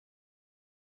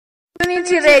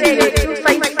Unity Radio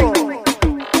 254.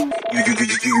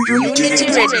 Unity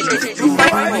Radio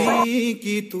 254.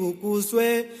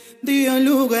 Kitukuzwe ndio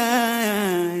lugha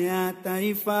ya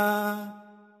taifa.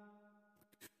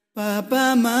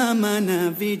 Baba, mama na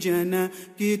vijana,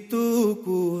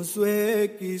 kitukuzwe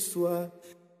Kiswahili.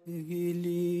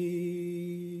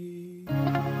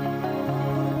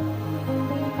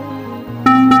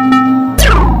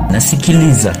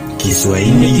 Nasikiliza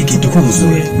Kiswahili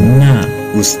kitukuzwe na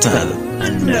Ustadh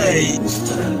Andai.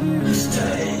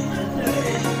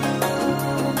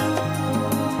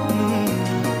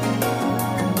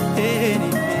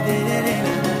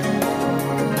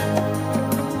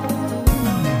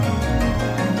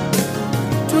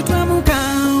 Tutamuka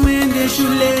wende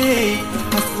shule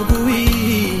asubuhi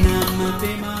na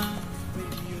mapema.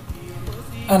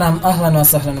 Anam, ahlan wa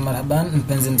sahlan na marhaban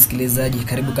mpenzi msikilizaji,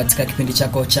 karibu katika kipindi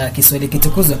chako cha Kiswahili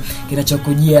kitukuzwe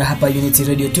kinachokujia hapa Unity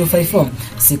Radio 254,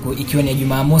 siku ikiwa ni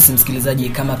Jumamosi. Msikilizaji,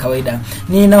 kama kawaida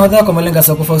ni nahodha kwa malenga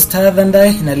Sakufa Ustadh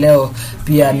Andai, na leo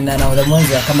pia nina nahodha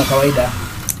mwenza kama kawaida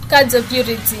Kadzo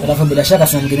Purity. Alafu bila shaka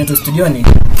tuna mgeni wetu studioni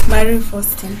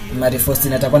Mary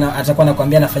Faustin atakuwa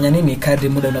anakuambia anafanya nini kadri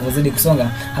muda unavyozidi kusonga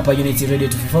hapa Unity Radio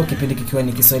 254, kipindi kikiwa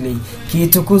ni Kiswahili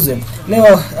kitukuzwe.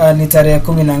 Leo ni tarehe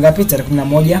 10 na ngapi? Tarehe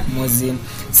 11 mwezi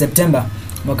Septemba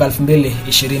mwaka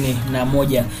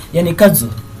 2021. Yaani Kadzo,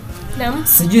 Naam.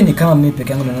 sijui ni kama mimi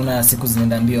peke yangu naona siku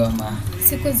zinaenda mbio ama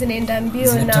Siku zinaenda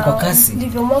mbio na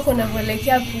ndivyo mwaka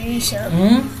unavyoelekea kuisha.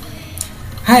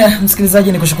 Haya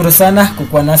msikilizaji, nikushukuru sana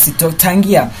kwa nasi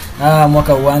tangia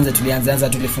mwaka uanze.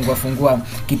 Tulifungua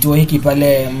kituo hiki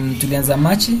pale, tulianza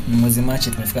mwezi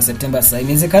Machi, tumefika Septemba sasa,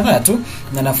 miezi kadhaa tu,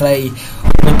 na nafurahi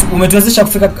umetuwezesha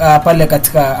kufika pale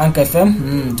katika Anchor FM.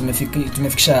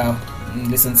 Tumefikisha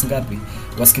listens ngapi?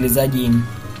 Wasikilizaji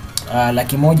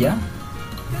 100,000.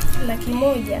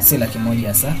 100,000? Si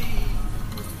 100,000 sasa,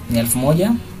 ni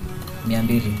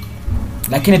 1,200.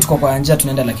 Lakini tuko kwa njia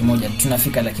tunaenda 100,000,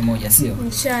 tunafika 100,000, sio?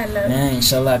 Inshallah.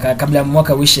 Inshallah kabla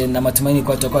mwaka uishe, na matumaini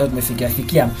kwa tutakuwa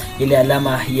tumefikia ile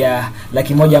alama ya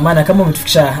 100,000. Maana kama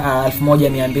umetufikisha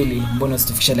 1,200, mbona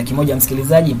usitufikisha 100,000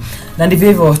 msikilizaji? Na ndivyo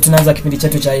hivyo tunaanza kipindi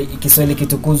chetu cha Kiswahili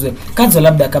kitukuzwe. Kadzo,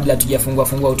 labda kabla tujafungua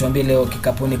utuambie leo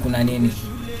kikapuni kuna nini?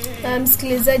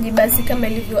 Msikilizaji, basi kama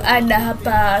ilivyo ada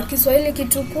hapa Kiswahili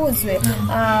kitukuzwe,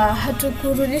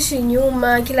 hatukurudishi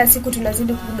nyuma. Kila siku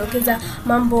tunazidi kudokeza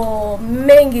mambo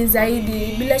mengi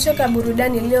zaidi. Bila shaka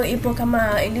burudani leo ipo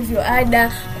kama ilivyo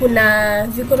ada. Kuna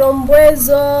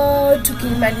vikorombwezo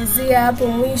tukimalizia hapo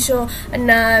mwisho,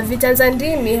 na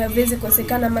vitanzandimi haviwezi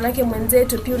kosekana, manake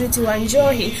mwenzetu Purity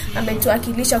Wanjohi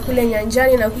ametuwakilisha kule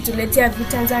nyanjani na kutuletea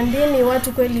vitanzandimi.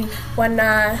 Watu kweli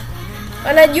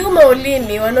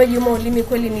wanajuma ulimi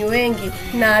kweli ni wengi,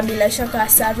 na bila shaka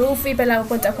sarufi pale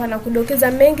hapo nitakuwa na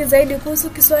kudokeza mengi zaidi kuhusu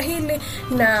Kiswahili.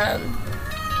 Na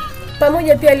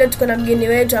pamoja pia leo tuko na mgeni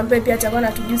wetu ambaye pia atakuwa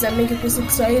anatujuza mengi kuhusu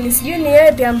Kiswahili. Sijui ni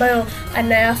yapi ambayo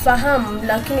anayafahamu,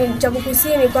 lakini cha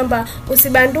kukusini kwamba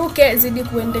usibanduke, zidi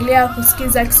kuendelea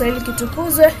kusikiza Kiswahili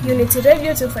kitukuzwe Unity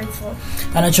Radio 254.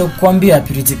 Anachokuambia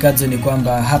Purity Kadzo ni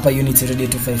kwamba hapa Unity Radio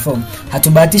 254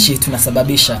 hatubahatishi,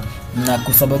 tunasababisha, na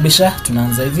kusababisha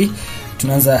tunaanza hivi.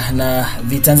 Tunaanza na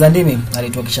vitanzandimi.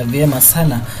 Alituakisha vyema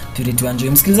sana Purity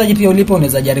Wanjohi. Msikilizaji, pia ulipo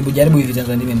unaweza jaribu hivi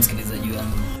vitanzandimi, msikilizaji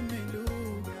wangu.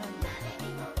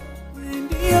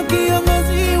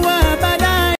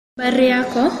 Habari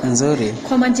yako? Nzuri.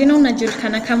 Kwa majina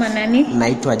unajulikana kama nani?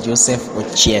 Naitwa Joseph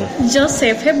Ochieng.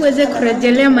 Joseph, hebu weze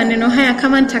kurejelea maneno haya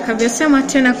kama nitakavyosema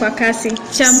tena kwa kasi.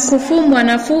 Cha mkufu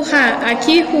mwanafuha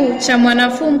akihu, cha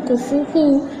mwanafu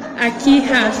mkufuhu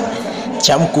akiha.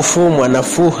 Cha mkufu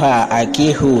mwanafuha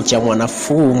akihu, cha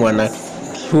mwanafu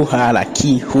mwanafuha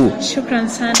akihu. Shukran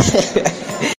sana.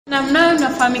 Na mnao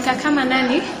unafahamika kama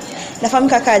nani?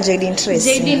 Nafahamika kama Jadin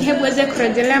Tracy. Jadin, hebu weze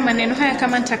kurejelea maneno haya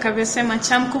kama nitakavyosema.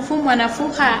 Cha mkufu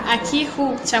mwanafuha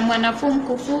akihu, cha mwanafu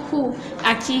mkufuhu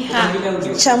akiha.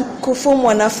 Cha mkufu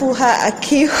mwanafuha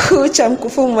akihu, cha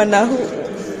mkufu mwanahu.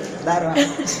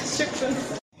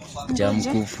 Cha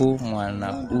mkufu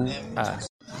mwanahu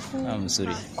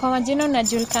mzuri. Kwa majina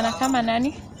unajulikana kama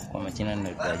nani? Kwa majina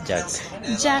naitwa Jack.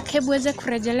 Jack, hebu weze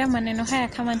kurejelea maneno haya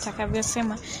kama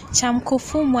nitakavyosema. Cha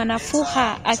mkufu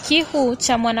mwanafuha akihu,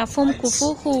 cha mwanafu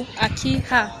mkufuhu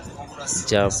akiha.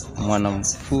 Ja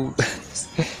mwanamfu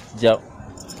ja.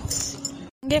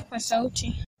 Ongea kwa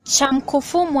sauti. Cha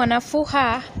mkufu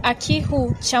mwanafuha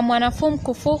akihu, cha mwanafu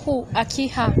mkufuhu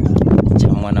akiha. Cha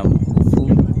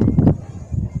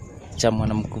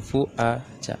mwanamkufu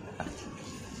cha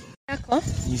yako.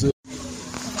 Nzuri.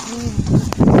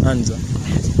 Anza.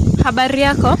 Habari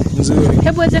yako? Nzuri.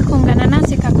 Hebu weze kuungana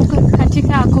nasi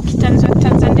katika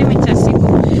kukitanzandimi cha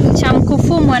siku. Cha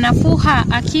mkufu mwanafuha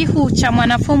akihu cha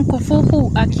mwanafu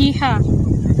mkufuhu akiha.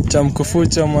 Cha mkufu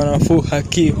cha mwanafu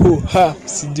akihu ha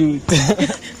sijui.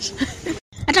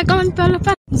 Hata kama mpala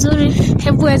pa nzuri,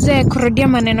 hebu weze kurudia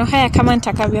maneno haya kama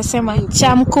nitakavyosema.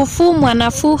 Cha mkufu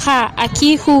mwanafuha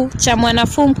akihu cha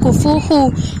mwanafu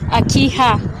mkufuhu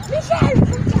akiha.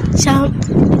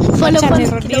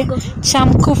 Cha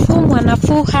mkufu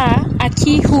mwanafuha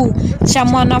akihu cha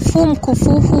mwanafu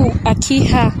mkufuhu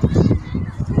akiha.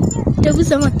 Hebu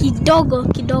sema kidogo.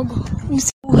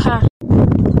 Mfuha.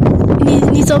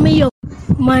 Nisome hiyo.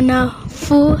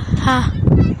 Mwanafuha.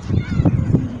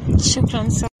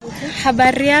 Shukrani sana.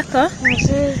 Habari yako?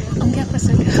 Mzuri. Ongea kwa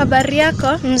sauti. Habari yako?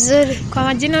 Mzuri. Kwa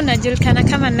majina unajulikana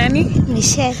kama nani?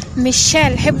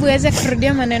 Michelle. Hebu weze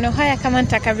kurudia maneno haya kama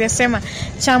nitakavyosema.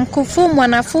 Cha mkufu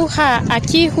mwanafuha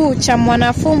akihu cha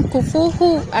mwanafu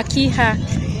mkufuhu akiha.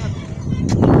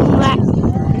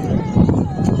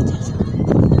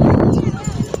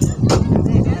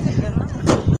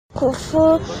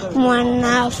 Kufu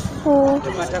mwanafu.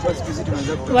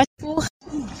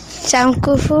 Cha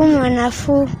mkufu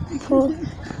mwanafu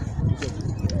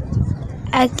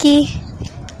aki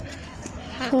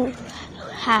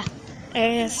ha.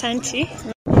 Asante.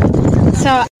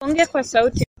 Sawa, ongea kwa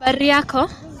sauti. Habari yako?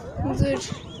 Mzuri.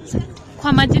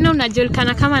 Kwa majina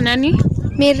unajulikana kama nani?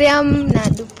 Miriam na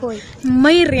Dupoi.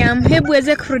 Miriam, hebu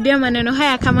weze kurudia maneno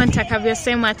haya kama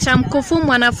nitakavyosema. Cha mkufu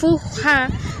mwanafuha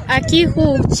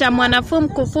akihu cha mwanafu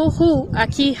mkufuhu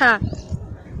akiha.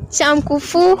 Cha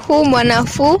mkufuhu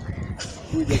mwanafu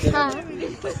ha.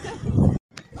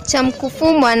 Cha mkufu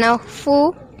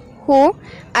mwanafu hu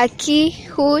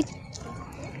akihu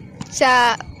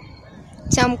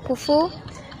cha mkufu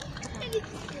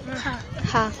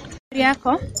ha.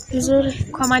 Yako? Nzuri.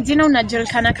 Kwa majina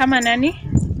unajulikana kama nani?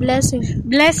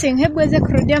 Blessing, hebu weze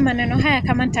kurudia maneno haya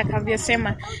kama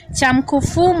nitakavyosema. Cha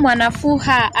mkufu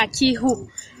mwanafuha akihu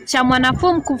cha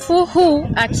mwanafu mkufuhu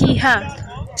akiha.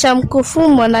 Cha mkufu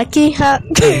mwanakiha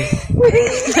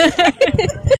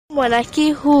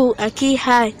mwanakihu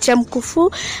akiha. Cha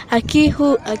mkufu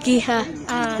akihu akiha.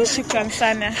 Shukrani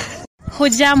sana.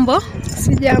 Hujambo?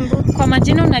 Sijambo. Kwa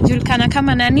majina unajulikana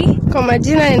kama nani? Kwa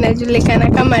majina ninajulikana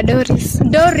kama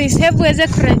Doris, hebu weze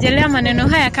kurejelea maneno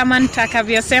haya kama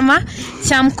nitakavyosema.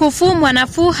 Cha mkufu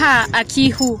mwanafuha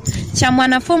akihu cha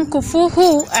mwanafu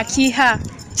mkufuhu akiha.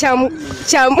 Cha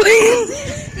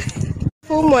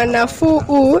mwanafu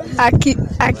aki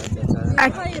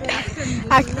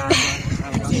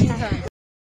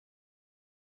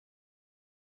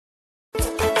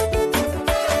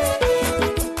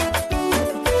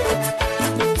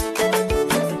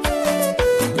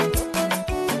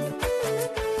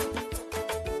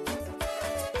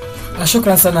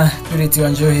Shukran sana Purity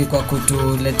Wanjohi kwa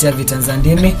kutuletea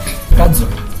vitanzandimi. Kadzo.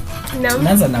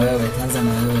 Naanza na wewe.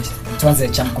 Tuanze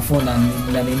cha mkufu na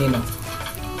nino.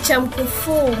 Cha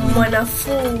mkufu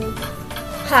mwanafu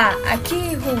ha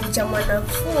akihu cha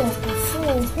mwanafu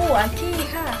mkufuhu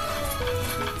akiha.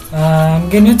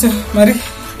 Mgeni wetu Mari,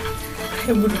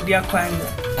 hebu rudia kwanza.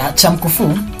 Cha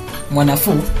mkufu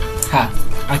mwanafu ha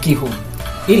akihu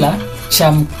ila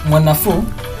cha mwanafu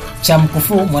cha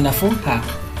mkufu mwanafu ha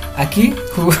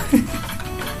akihu.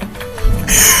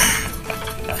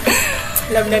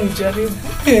 Labda nijaribu.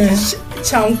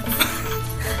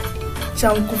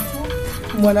 Cha mkufu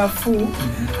mwanafu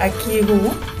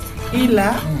akihu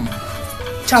ila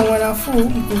cha mwanafu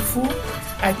mkufu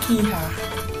akiha.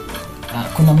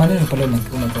 Kuna maneno pale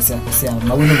umekosea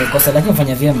mawili umekosa, lakini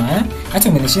ufanya vyema hata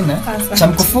umenishinda. Cha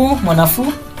mkufu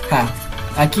mwanafu ha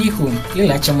akihu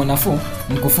ila cha mwanafu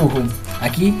mkufuhu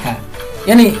akiha.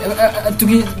 Yani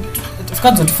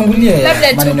tufungulie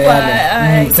maneno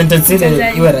yale. Sentence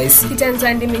ile iwe rahisi.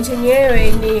 Kitanzandimi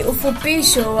chenyewe ni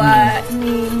ufupisho wa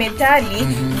ni methali,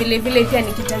 vile vile pia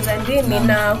ni kitanzandimi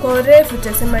na kwa urefu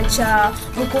tutasema cha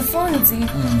mkufunzi.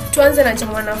 Tuanze na cha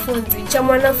mwanafunzi. Cha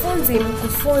mwanafunzi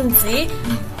mkufunzi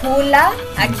hula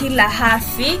akila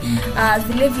hafi.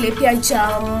 Vile vile pia cha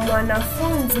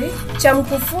mwanafunzi cha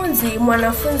mkufunzi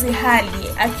mwanafunzi hali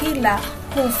akila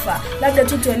kufa. Labda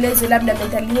tueleze labda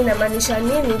methali hii inamaanisha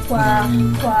nini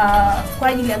kwa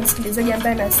ajili ya msikilizaji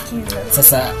ambaye anasikiza.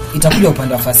 Sasa itakuja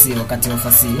upande wa fasihi, wakati wa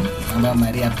fasihi ambao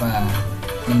Maria hapa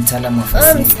ni mtaalamu wa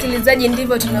fasihi. Msikilizaji,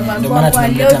 ndivyo tunavyokuwa kwa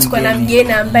leo. Tuko na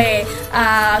mgeni ambaye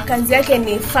kazi yake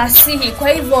ni fasihi. Kwa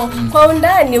hivyo kwa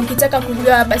undani ukitaka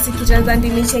kujua basi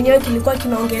kitanzandimi chenyewe kilikuwa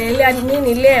kinaongelelea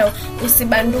nini leo,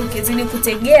 usibanduke, zidi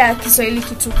kutegea Kiswahili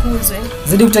kitukuzwe.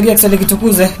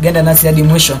 Genda nasi hadi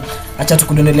mwisho. Acha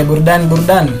tukudondelee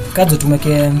burudani. Kazo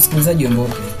tumweke msikilizaji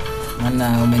omboke.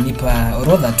 Maana umenipa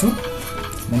orodha tu.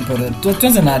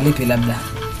 Tuanze na lipi labda?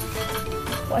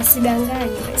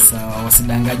 Wasidanganywe. Sawa,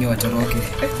 wasidanganywe, watoroke.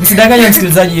 Msidanganywe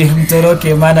msikilizaji,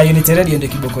 mtoroke, maana Unity Radio ndio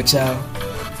kiboko chao.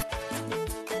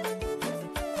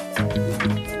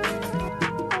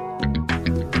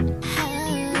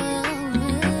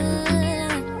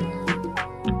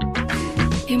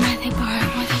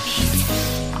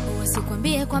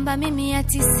 Usikwambie kwamba mimi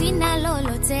ati sina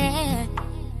lolote,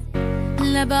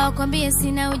 labda wakwambie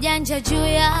sina ujanja juu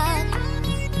ya.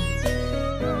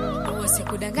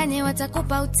 Usikudanganye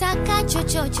watakupa utakacho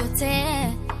chochote,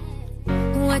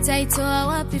 wataitoa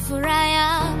wapi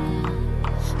furaha?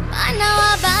 Maana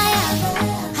wabaya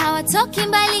hawatoki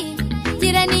mbali,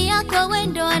 jirani yako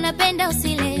wendo anapenda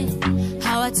usile,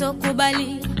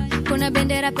 hawatokubali kuna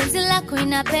bendera penzi lako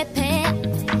inapepe,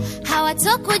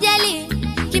 hawatokujali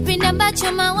kipindi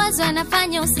ambacho mawazo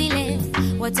anafanya usile,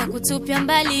 watakutupia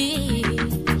mbali.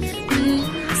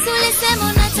 Sulisema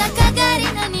unataka gari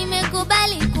na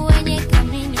nimekubali kwenye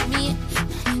kamini mie,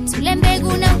 tule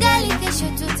mbegu na ugali kesho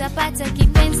tutapata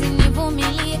kipenzi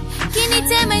nivumilie,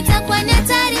 kinitema itakuwa ni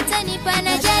hatari tanipa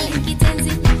na jali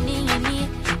kitenzi nini,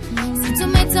 si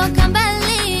tumetoka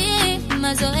mbali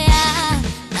mazoea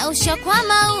na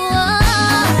ushakwama huo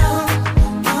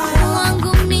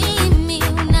wangu mimi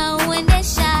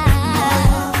unauendesha.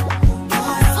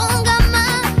 Funga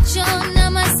macho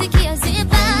na masikio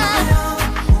ziba,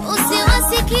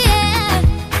 usiwasikie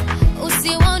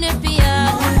usione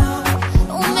pia,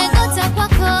 umegota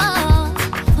kwako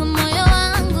moyo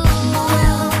wangu.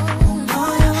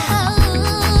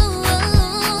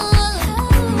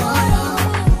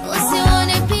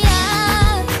 Usione pia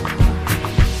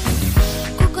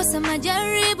kukosa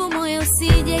majaribu, moyo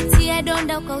usijetia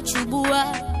donda ukauchubua,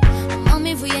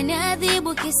 maumivu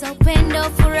yaniadhibu kisa upendo,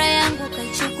 furaha yangu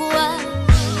kaichukua.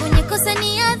 Kwenye kosa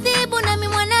ni adhibu nami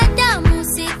mwanadamu,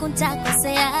 siku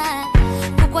nitakosea,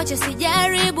 kukuacha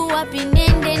sijaribu, wapi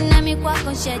nende nami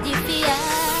kwako nshajipia.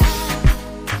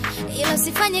 Ilo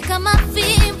sifanye kama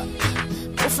fimbo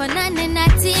ufanane na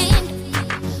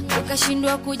tindo,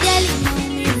 ukashindwa kujali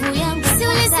maumivu yangu. Si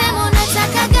ulisema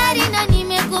unataka gari na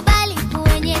nimekubali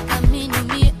kwenye kamini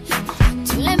mie,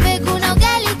 tule mbegu na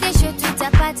ugali kesho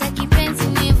tutapata kipenzi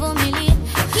nivumilie,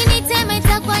 kinitema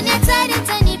itakuwa ni hatari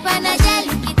tanipa na jali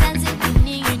kitanzi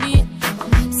nini,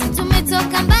 si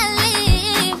tumetoka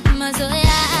mbali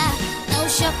mazoea na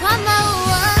ushakwama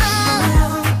huo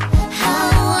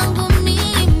wangu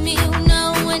mimi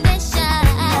unauendesha.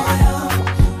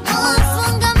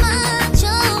 Ufunga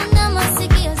macho na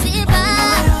masikio ziba,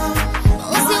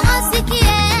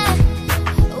 usiwasikie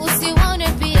usiwaone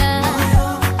pia,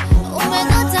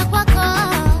 umegota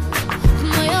kwako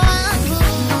moyo wangu.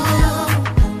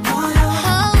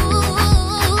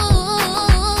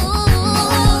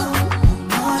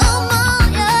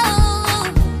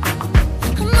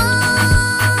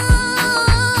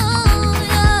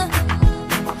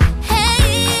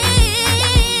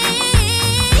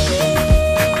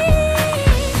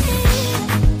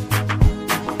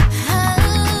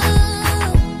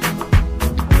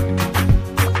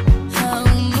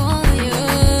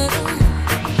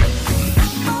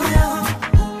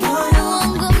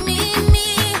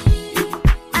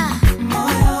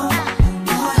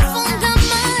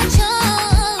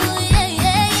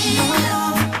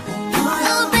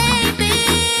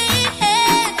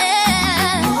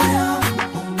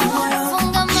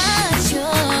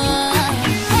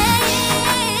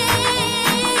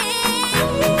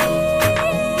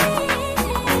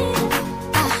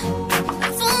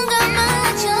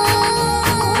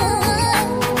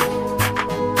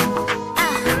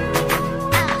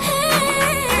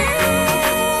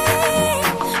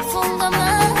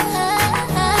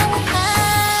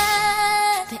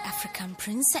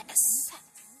 Princess.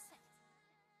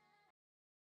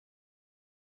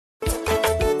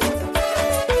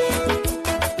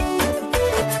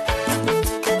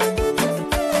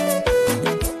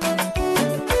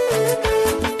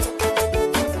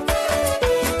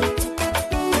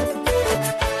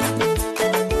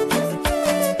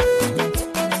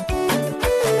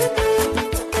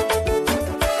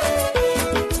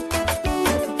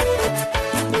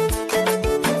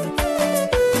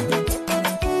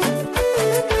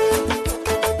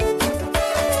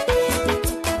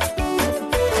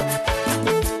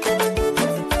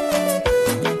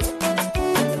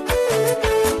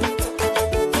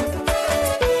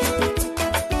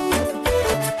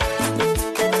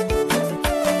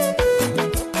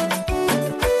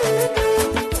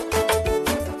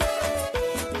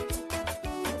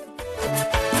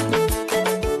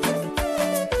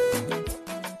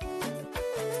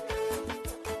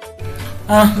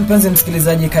 Mpenzi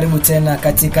msikilizaji, karibu tena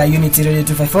katika Unity Radio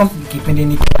 254.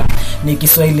 Kipindi ni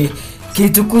Kiswahili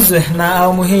Kitukuzwe. Na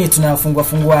awamu hii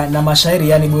tunafungua na mashairi,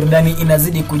 yani burudani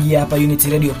inazidi kujia hapa Unity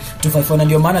Radio 254, na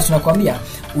ndio maana tunakuambia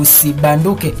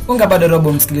usibanduke. Unga bado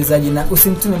robo msikilizaji, na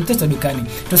usimtume mtoto dukani.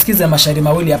 Tusikize mashairi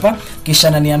mawili hapa, kisha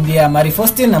ananiambia Mary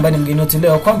Faustin ambaye ni mgeni wetu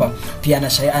leo kwamba pia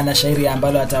ana shairi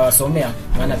ambalo atawasomea,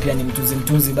 maana pia ni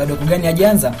mtunzi bado kugani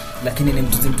hajaanza, lakini ni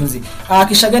mtunzi.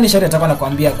 Kisha gani shairi atakuwa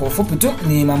anakuambia kwa ufupi tu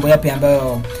ni mambo yapi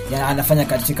ambayo anafanya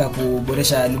katika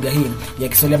kuboresha lugha hii ya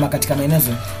Kiswahili ama katika maelezo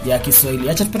ya Kiswahili.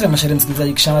 Acha tupate mashairi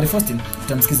msikilizaji, kisha Mary Faustin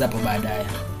tutamsikiza hapo baadaye.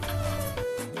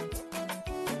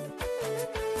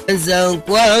 za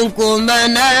kwangu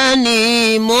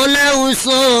manani Mola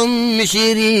uso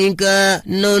mshirika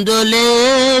nondole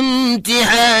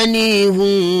mtihani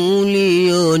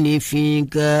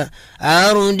ulionifika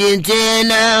arudi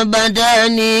tena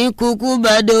badani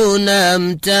kukubado na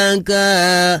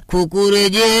mtaka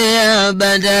kukurejea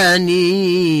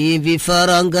badani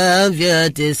vifaranga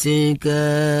vyateseka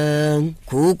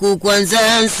kuku kwanza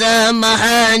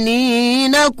samahani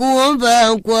na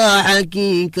kuomba kwa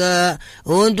hakika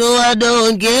ondoa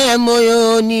donge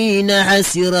moyoni na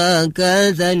hasira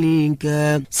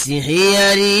kadhalika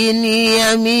sihiarini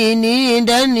amini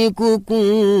ndani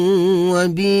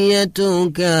kukuambia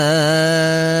toka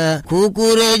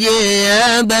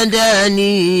kukurejea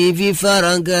bandani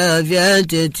vifaranga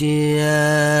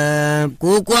vyatetea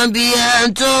kukwambia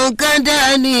toka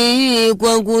ndani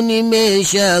kwangu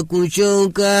nimesha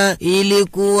kuchoka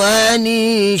ilikuwa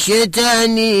ni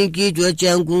shetani kichwa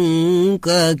changu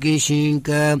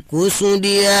kakishika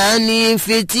kusudiani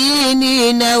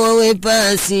fitini na wawe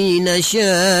pasi na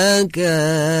shaka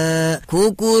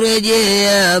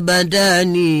kukurejea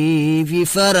bandani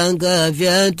vifaranga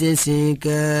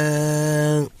vyateseka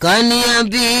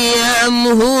kaniambia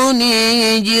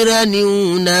mhuni jirani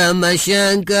una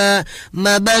mashaka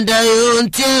mabanda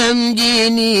yote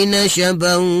mjini na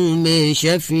shamba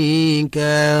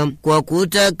umeshafika kwa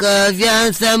kutaka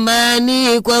vya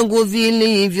thamani kwangu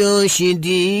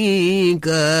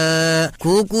vilivyoshindika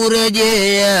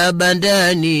kukurejea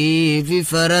bandani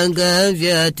vifaranga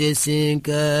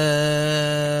vyateseka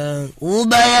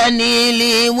ubaya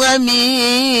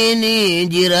nilimwamini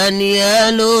jirani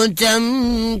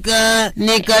alotamka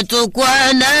nikatokwa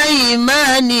na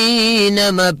imani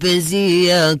na mapenzi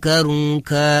ya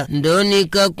karuka ndo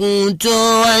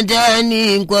nikakutoa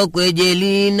ndani kwa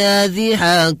kwejeli na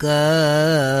dhihaka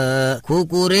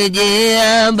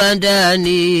kukurejea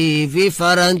bandani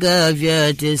vifaranga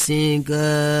vyateseka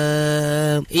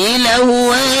ila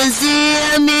huwezi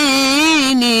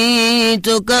amini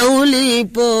toka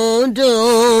ulipondoka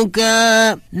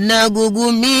na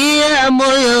gugumia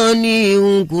moyoni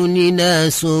huku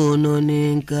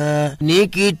ninasononeka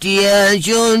nikitia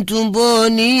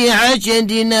tumboni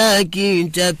hachendi na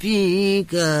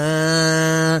kitapika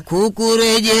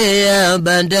kukurejea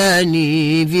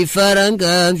bandani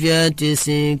vifaranga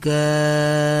vyateseka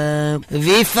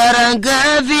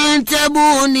vifaranga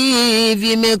vitabuni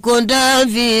vimekonda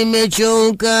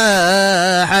vimechoka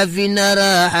havina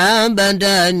raha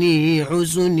bandani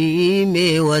huzuni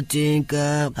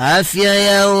imewateka afya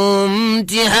yao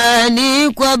mtihani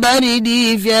kwa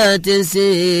baridi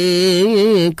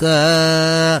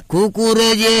vyateseka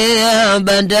kukurejea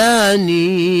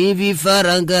bandani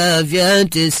vifaranga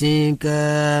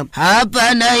vyateseka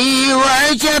hapa na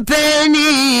iwacha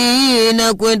peni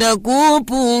na kwenda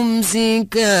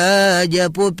kupumzika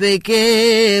japo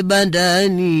peke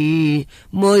bandani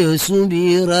moyo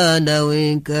subira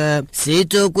naweka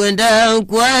sito kwenda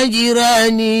kwa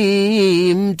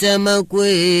jirani mtama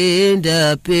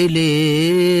kwenda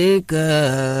peleka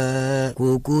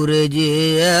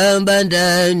kukurejea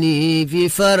bandani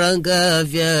vifaranga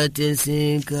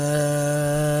vyateseka.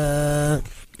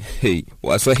 Hey,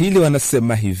 Waswahili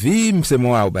wanasema hivi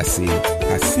msemo wao basi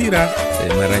hasira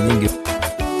mara nyingi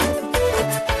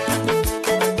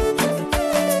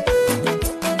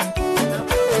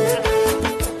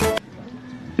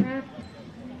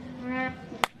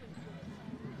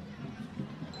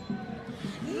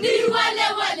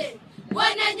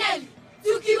Wananyali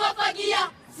tukiwafagia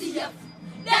siyafu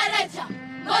daraja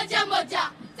moja moja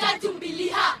tatu mbili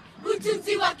ha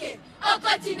utunzi wake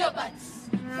okotinobat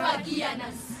fagia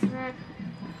nasi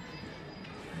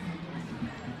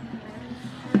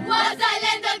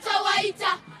wazalendo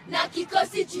tawaita na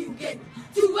kikosi jiungeni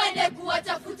tuwende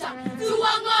kuwatafuta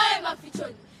tuwangoe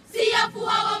mafichoni siyafu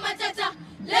hawa matata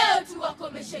leo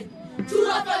tuwakomesheni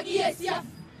tuwafagie siyafu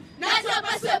na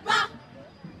tapaswe pa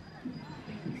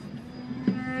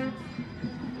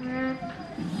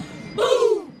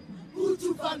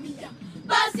utuvamia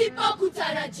pasipo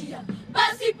kutarajia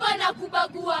pasipo na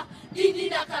kubagua dini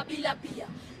na kabila pia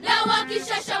na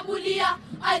wakishashambulia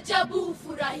ajabu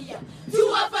hufurahia.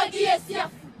 Tuwafagie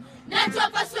siafu na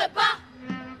tuwapaswe pa.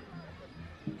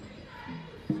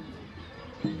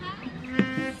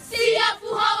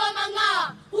 Siafu hawa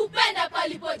mang'aa hupenda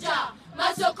palipojaa,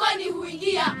 masokoni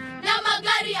huingia na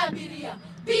magari abiria,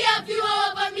 pia viwa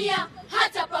wavamia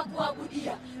hata pa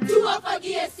kuabudia.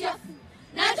 Tuwafagie siafu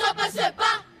na tuwapaswe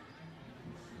pa.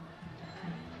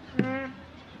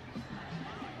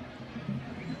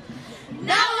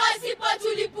 Na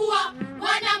wasipotulipua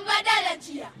wana mbadala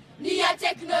njia, ni ya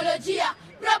teknolojia,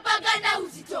 propaganda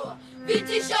huzitoa,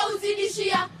 vitisho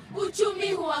huzidishia,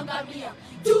 uchumi huangamia.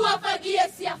 Tuwafagie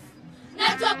siafu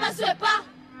na tuwapaswe pa.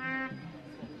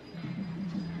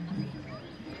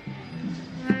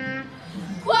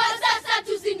 Kwa sasa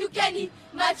tuzindukeni,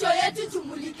 macho yetu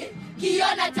tumulike,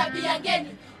 kiona tabia ngeni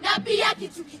na pia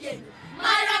kitu kigeni.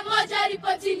 Mara moja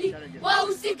ripotini,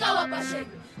 wahusika wapasheni.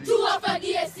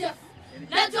 Tuwafagie siafu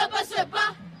na tuwapaswe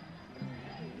pa.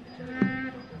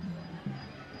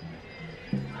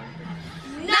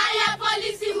 Na ya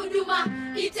polisi huduma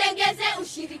itengeze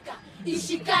ushirika,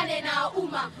 ishikane na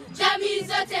umma, jamii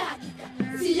zote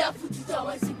hakika. Siafu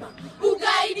tutawazima,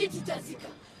 ugaidi tutazika.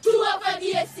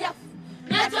 Tuwafagie siafu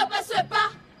na tuwapaswe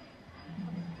pa.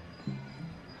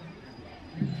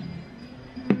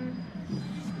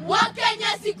 Wakenya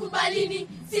sikubalini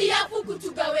siafu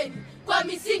kutugaweni kwa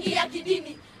misingi ya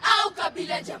kidini au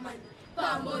kabila jamani.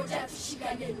 Pamoja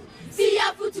tushikaneni,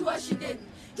 siafu tuwashindeni.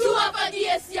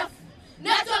 Tuwafagie siafu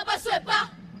na tuwapaswe pa.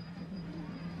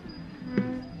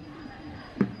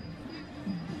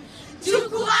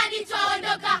 Jukwani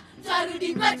twaondoka,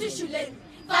 twarudi kwetu shuleni.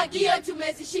 Fagio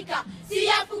tumezishika,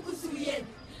 siafu kuzuieni.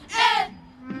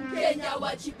 Mkenya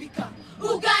wajibika,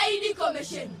 ugaidi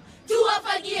komesheni.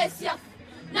 Tuwafagie siafu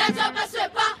na tuwapaswe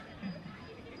pa.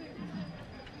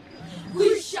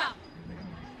 Wisha.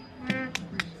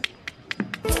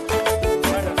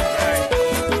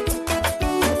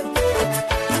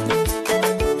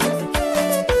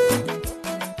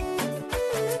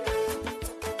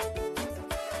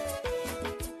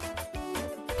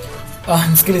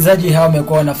 Msikilizaji, hawa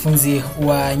wamekuwa wanafunzi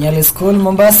wa Nyali School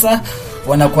Mombasa,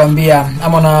 wanakuambia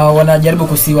ama wanajaribu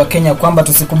kusiwa Kenya kwamba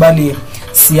tusikubali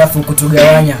siafu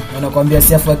kutugawanya. Wanakuambia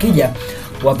siafu akija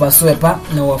wapasue pa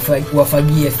na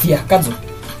wafagie fia. Kazo,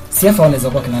 siafu wanaweza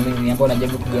kuwa kina nini ambao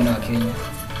wanajaribu kugawana wa Kenya?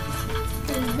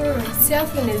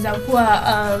 Siafu inaweza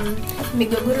kuwa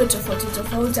migogoro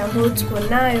tofauti ambayo tuko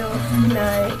nayo,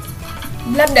 na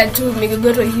labda tu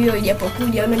migogoro hiyo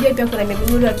ijapokuja, unajua pia kuna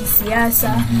migogoro ya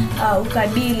kisiasa,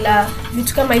 ukabila,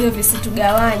 vitu kama hivyo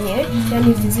visitugawanye,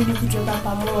 yani vizidi kutoka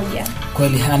pamoja.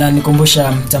 Kweli,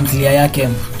 ananikumbusha tamthilia yake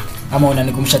ama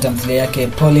unanikumbusha tamthilia yake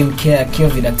Pauline Care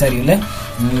Kiovi, daktari yule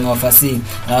wafasi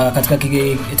katika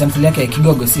tamthilia yake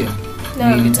Kigogo, sio?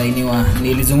 Ilitainiwa,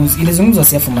 ilizungumzwa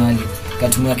siafu mahali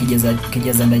katumia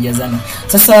kijazana.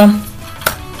 Sasa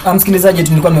msikilizaji,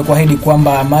 tulikuwa nimekuahidi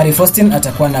kwamba Mary Faustin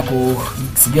atakuwa na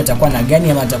sijui atakuwa na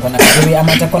gani ama atakuwa na kazi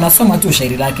ama atakuwa na soma tu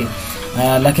shairi lake,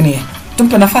 lakini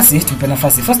tumpe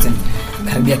nafasi Faustin,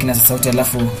 karibia kinasa sauti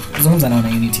alafu zungumza na wana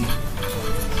Unity.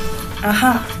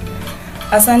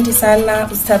 Asante sana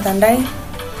Ustadh Andai.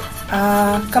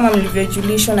 Kama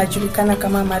mlivyojulishwa, najulikana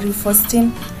kama Mary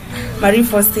Faustin. Mary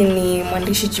Faustin ni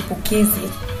mwandishi chipukizi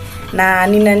na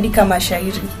ninaandika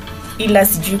mashairi, ila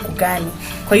sijui kugani.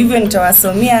 Kwa hivyo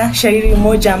nitawasomea shairi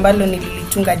moja ambalo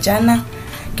nililitunga jana,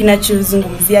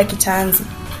 kinachozungumzia kitanzi.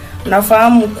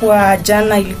 Unafahamu kuwa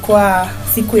jana ilikuwa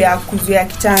siku ya kuzuia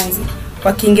kitanzi.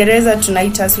 Kwa Kiingereza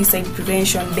tunaita Suicide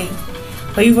Prevention Day.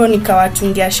 Kwa hivyo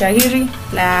nikawatungia shairi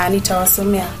na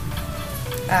nitawasomea.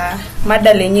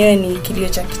 Mada lenyewe ni kilio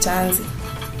cha kitanzi.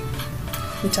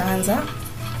 Nitaanza.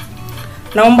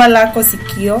 Naomba lako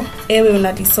sikio, ewe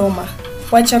unalisoma.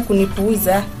 Wacha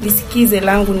kunipuuza, lisikize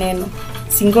langu neno.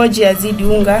 Singoji azidi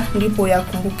unga, ndipo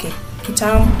yakumbuke.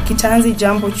 Kitanzi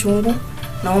jambo chungu,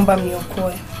 naomba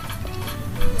mniokoe.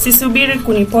 Sisubiri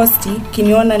kuniposti,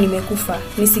 kiniona nimekufa.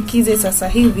 Nisikize sasa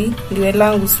hivi, ndiwe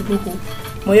langu suluhu.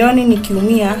 Moyoni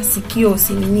nikiumia, sikio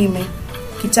usininyime.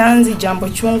 Kitanzi jambo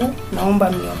chungu,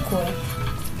 naomba mniokoe.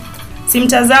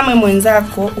 Simtazame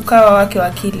mwenzako, ukawa wake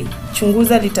wakili.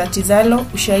 Chunguza litatizalo,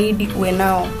 ushahidi uwe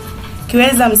nao.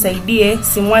 Kiweza msaidie,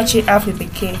 simwache afe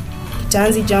pekee.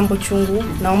 Kitanzi jambo chungu,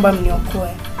 naomba mniokoe.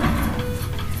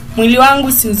 Mwili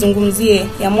wangu siuzungumzie,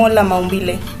 ya Mola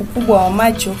maumbile. Ukubwa wa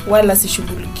macho wala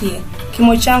sishughulikie.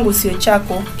 Kimo changu sio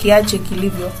chako, kiache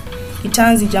kilivyo.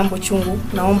 Kitanzi jambo chungu,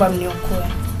 naomba mniokoe.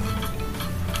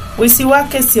 Wesi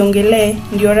wake siongelee,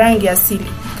 ndio rangi asili.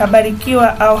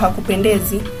 Kabarikiwa au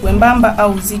hakupendezi, wembamba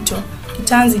au uzito.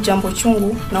 Kitanzi jambo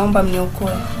chungu, naomba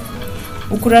mniokoe.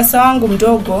 Ukurasa wangu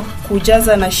mdogo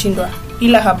kujaza na shindwa.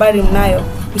 ila habari mnayo,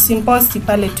 usimposti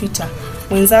pale Twitter.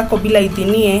 Mwenzako bila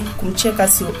idhinie kumcheka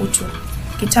sio utu.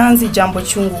 Kitanzi jambo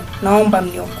chungu, naomba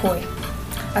mniokoe.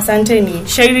 Asanteni.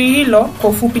 Shairi hilo kwa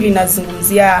ufupi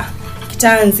linazungumzia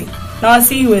kitanzi. Na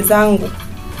wasihi wenzangu,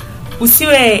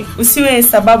 usiwe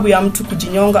sababu ya mtu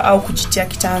kujinyonga au kujitia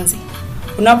kitanzi.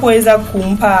 Unapoweza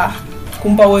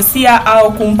kumpa wosia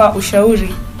au kumpa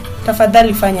ushauri,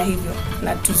 tafadhali fanya hivyo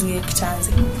na tuzuie kitanzi.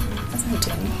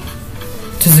 Asanteni.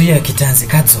 Tuzuie kitanzi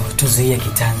Kadzo, tuzuie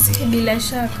kitanzi. Bila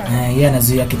shaka. Yeye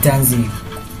anazuia kitanzi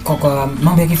kwa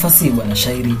mambo ya kifasihi bwana,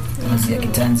 shairi anazuia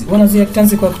kitanzi. Wanazuia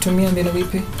kitanzi kwa kutumia mbinu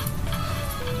vipi?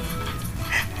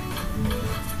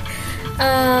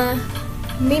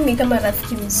 Mimi kama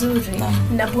rafiki mzuri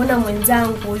ninapoona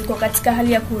mwenzangu yuko katika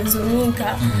hali ya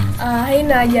kuhuzunika,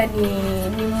 haina haja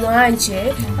ni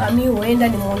muache, mimi huenda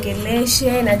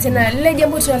nimuongeleshe na tena lile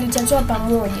jambo tunalitatua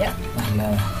pamoja.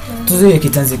 Tuzuie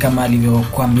kitanzi kama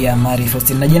alivyokuambia Mary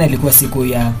Faustin. Na jana ilikuwa siku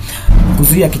ya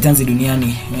kuzuia kitanzi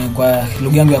duniani. Kwa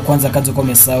lugha yangu ya kwanza Kadzo kwa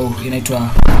umesahau, inaitwa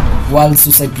World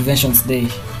Suicide Prevention Day.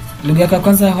 Lugha yako ya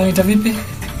kwanza wanaita vipi?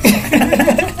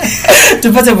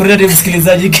 Tupate burudani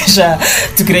msikilizaji, kisha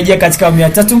tukirejea katika awamu ya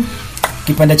 3.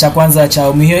 Kipande cha kwanza cha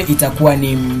awamu hiyo itakuwa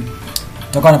ni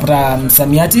tutakuwa napata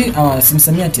msamiati ama si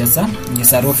msamiati hasa, ni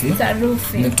sarufi.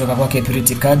 Ni kutoka kwa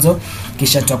Purity Kadzo.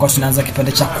 Kisha tutakuwa tunaanza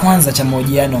kipande cha kwanza cha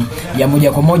mahojiano ya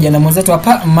moja kwa moja na mwenzetu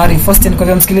hapa Mary Faustin. Kwa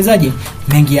hivyo msikilizaji,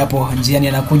 mengi hapo njiani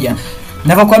yanakuja.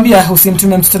 Navyokuambia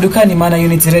usimtume mtoto dukani, maana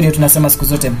Unity Radio tunasema siku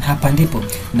zote hapa ndipo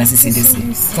na sisi ndisi.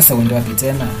 Sasa uende wapi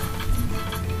tena?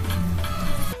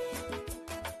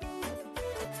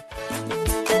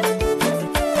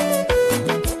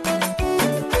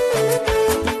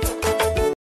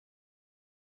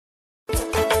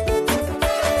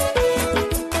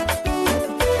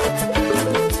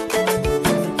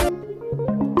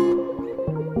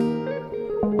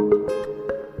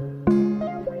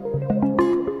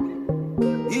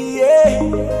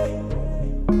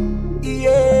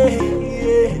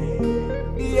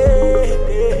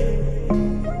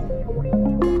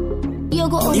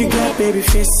 You got baby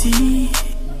facey,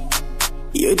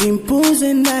 your dimples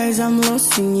and eyes, I'm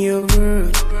lost in your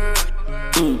world.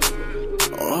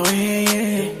 Oh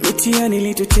yeah, mitiani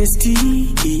little tasty,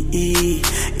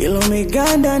 ilo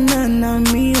meganda na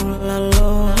mi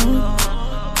olalo.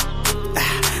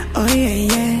 Oh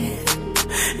yeah,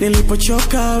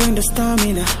 nilipochoka wenda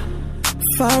stamina,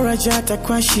 farajata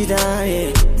kwa shida,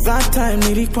 yeah. That time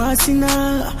nilikuwa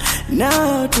sina,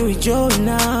 now to enjoy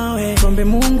now, yeah. Tuombe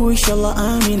Mungu inshallah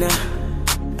amina,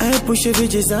 I push the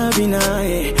vijizabina,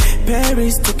 yeah.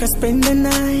 Paris took us spend the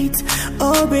night,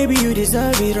 oh baby you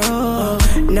deserve it all.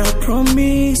 Now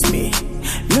promise me,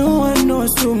 no one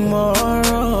knows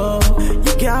tomorrow.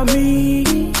 You got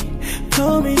me,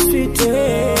 call me sweetie.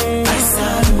 I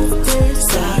salute,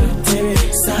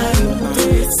 salute,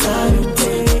 salute,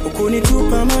 salute.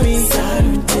 Ukunitupa mami,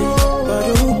 salute,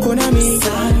 bado uko na mi,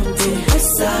 salute,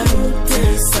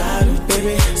 salute, salute,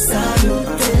 baby,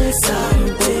 salute,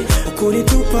 salute.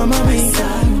 Ukunitupa mami,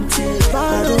 salute,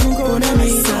 bado uko na mi,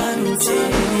 salute.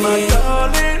 My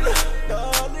darling,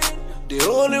 the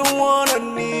only one I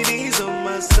need is on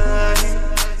my side.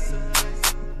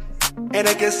 And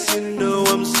I guess you know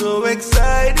I'm so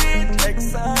excited.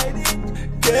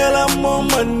 Girl, I'm on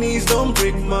my knees, don't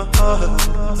break my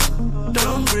heart.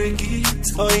 Don't break it.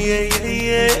 Oh yeah, yeah,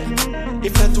 yeah.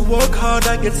 If I had to work hard,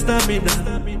 I get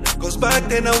stamina. Cause back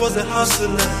then I was a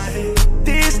hustler.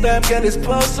 This time, girl, it's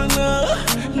personal.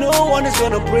 No one is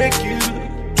gonna break you.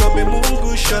 Drop me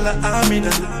Mungu, shala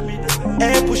amina.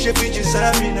 And push your bitches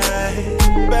amina.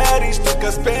 Paris took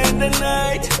us spend the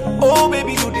night. Oh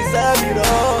baby, you deserve it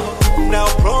all. Now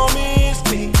promise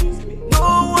me,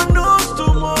 no one knows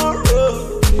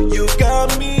tomorrow. You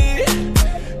got me,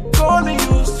 calling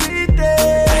you sweetie.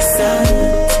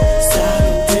 Salute,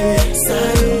 salute,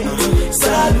 salute,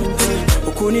 salute.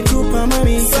 Ukunitupa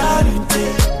mami, salute,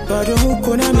 bado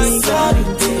uko na mi,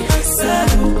 salute,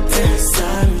 salute,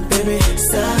 salute, baby,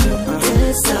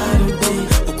 salute, salute.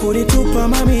 Ukunitupa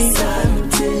mami,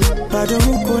 salute, bado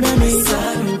uko na mi,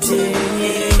 salute.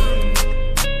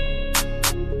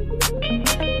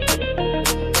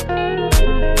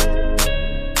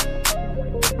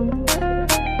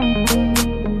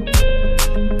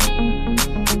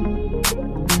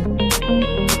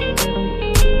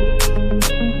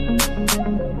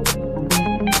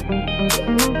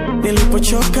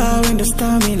 Nilipochoka wenda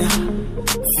stamina,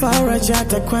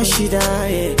 farajata kwa shida,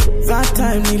 yeah. That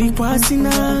time nilikuwa sina,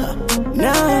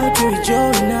 now to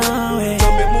enjoy now, yeah.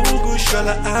 Tuombe Mungu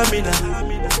shala amina.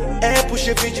 and push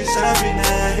your bitches every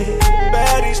night.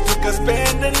 Baddies took us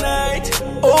spend the night.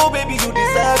 Oh baby, you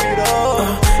deserve it all.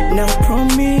 Now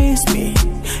promise me,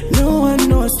 no one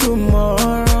knows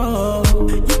tomorrow.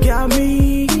 You got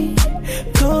me,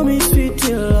 call me sweet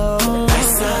till love.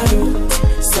 Salute,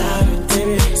 salute,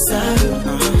 baby,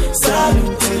 salute,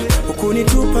 salute.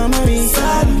 Ukunitupa mami,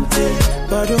 salute,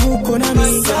 bado huko na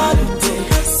mi, salute,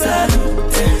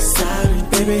 salute, salute,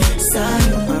 baby,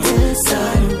 salute,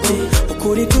 salute.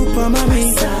 Ukunitupa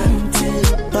mami, salute,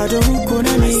 bado huko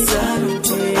na mi, salute,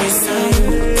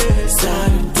 salute,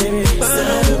 salute, baby,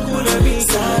 salute,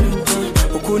 salute.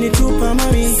 Ukunitupa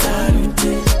mami,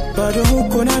 salute, bado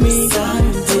huko na mi,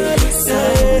 salute,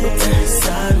 salute,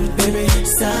 salute, baby,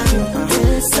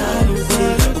 salute,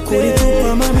 salute.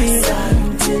 Ukunitupa mami,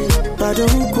 salute, bado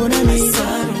huko na mi,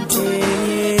 salute.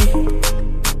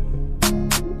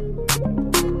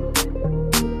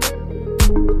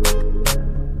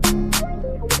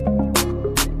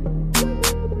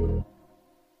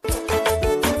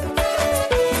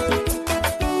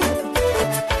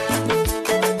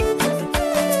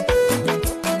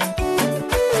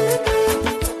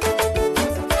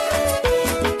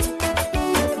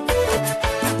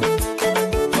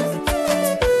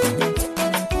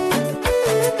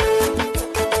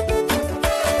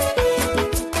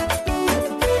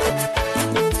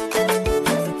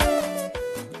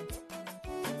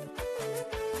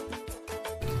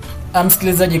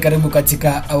 Msikilizaji, karibu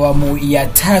katika awamu ya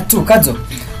 3. Kadzo,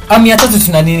 awamu ya 3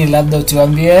 tuna nini? Labda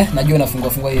utuambie, najua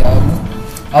unafungua hiyo awamu.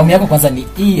 Awamu yako kwanza ni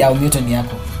hii, awamu yote ni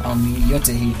yako. Awamu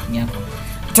yote hii ni yako.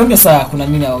 Tuambie saa kuna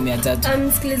nini awamu ya 3?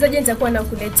 Msikilizaji, nitakuwa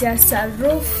nakuletea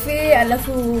sarufi,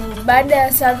 alafu baada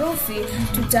ya sarufi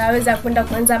tutaweza kwenda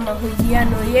kuanza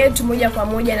mahojiano yetu moja kwa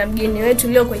moja na mgeni wetu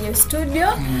leo kwenye studio.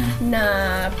 Na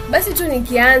basi tu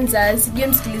nikianza, sijui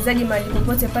msikilizaji mahali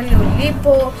popote pale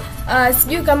ulipo,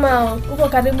 sijui kama uko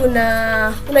karibu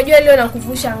na, unajua leo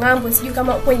nakuvusha ngambo, sijui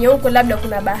kama kwenye huko labda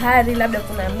kuna bahari, labda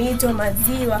kuna mito,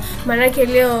 maziwa. Maanake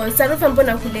leo sarufi ambayo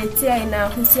nakuletea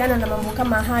inahusiana na mambo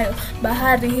kama hayo,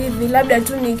 bahari hivi. Labda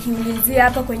tu nikiulizia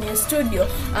hapa kwenye studio,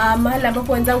 mahali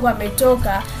ambapo wenzangu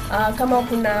wametoka, kama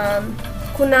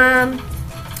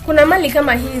kuna mali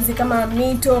kama hizi, kama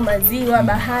mito, maziwa,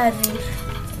 bahari.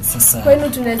 Sasa kwenu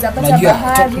tunaweza pata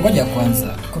bahari. Ngoja kwanza.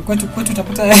 Kwetu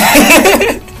utapata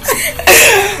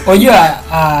unajua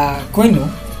kwenu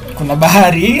kuna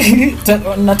bahari.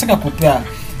 Nataka kupea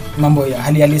mambo ya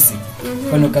hali halisi.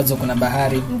 Kwenu Kadzo kuna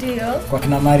bahari. Ndio. Kwa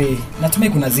kina Mari natumai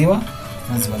kuna ziwa.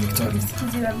 Ziwa Victoria.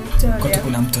 Ziwa Victoria. Kote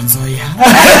kuna mto Nzoia.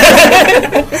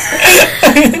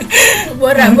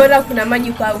 Bora kuna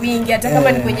maji kwa wingi, hata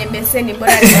kama ni kwenye beseni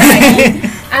bora ni maji.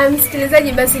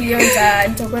 Msikilizaji, basi leo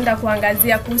nitakwenda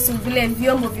kuangazia kuhusu vile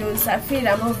vyombo vya usafiri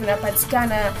ambavyo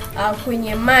vinapatikana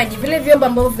kwenye maji, vile vyombo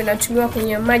ambavyo vinatumiwa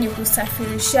kwenye maji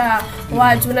kusafirisha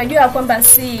watu. Unajua kwamba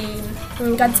si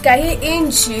katika hii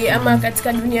nchi ama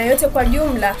katika dunia yote kwa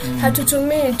jumla,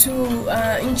 hatutumii tu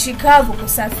nchi kavu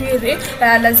kusafiri,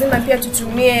 lazima pia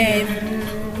tutumie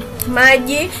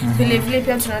maji, vile vile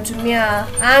pia tunatumia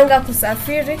anga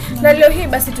kusafiri. Na leo hii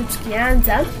basi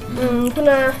tukianza,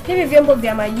 kuna hivi vyombo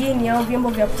vya majini au vyombo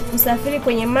vya kusafiri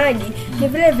kwenye maji. Ni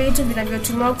vile vitu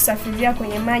vinavyotumiwa kusafiria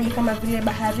kwenye maji, kama vile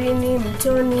baharini,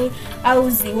 mtoni au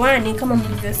ziwani kama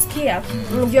mlivyosikia.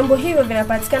 Vyombo hivyo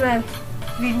vinapatikana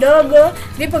vidogo,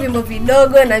 vipo vyombo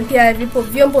vidogo na pia vipo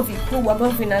vyombo vikubwa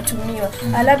ambavyo vinatumiwa.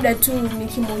 Labda tu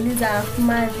nikimuuliza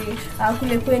Mari,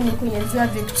 kule kwenu kwenye ziwa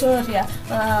Victoria,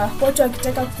 watu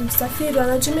wakitaka kusafiri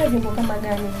wanatumia vyombo kama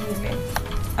gani vile?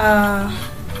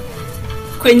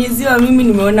 Kwenye ziwa mimi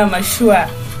nimeona mashua.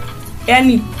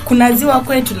 Yaani kuna ziwa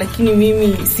kwetu lakini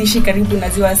mimi siishi karibu na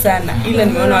ziwa sana, ila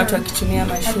nimeona watu wakitumia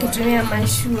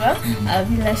mashua.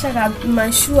 Bila shaka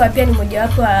mashua pia ni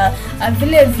mojawapo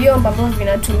vile vyombo ambavyo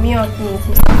vinatumiwa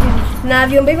kusafiri. Na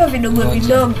vyombo hivyo vidogo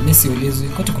vidogo. Mimi siulizwi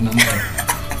kote kuna mto.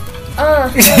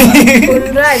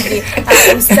 Kunradi.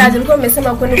 Ustadi, ulikuwa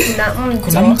umesema kwenu kuna mto.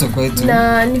 Kuna mto kwetu.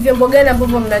 Na ni vyombo gani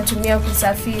ambavyo mnatumia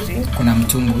kusafiri? Kuna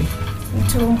mtumbwi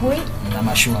na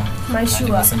mashua.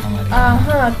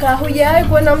 Hujawahi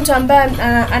kuona mtu ambaye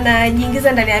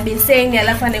anajiingiza ndani ya beseni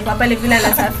alafu anaekwa pale vile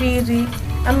anasafiri?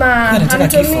 Ama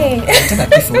hamtumii?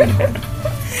 Nataka kifo huyo.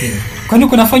 Kwani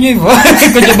kunafanywa hivyo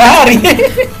kwenye bahari?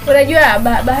 Unajua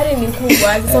bahari ni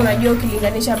kubwa. Sasa unajua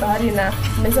ukilinganisha bahari na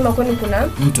umesema kwani kuna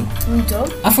mto.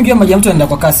 Afu ndio maji ya mto yanaenda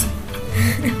kwa kasi.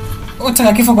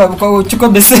 Unataka kifo kwa uchukue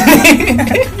beseni?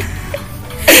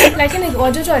 Lakini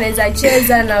watoto wanaweza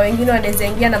cheza na wengine wanaweza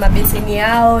ingia na mabeseni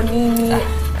yao nini.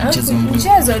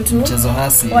 mchezo tu, mchezo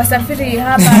hasi, wasafiri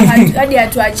hapa hadi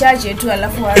hatua chache tu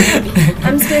alafu warudi.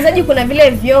 Msikilizaji, kuna vile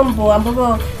vyombo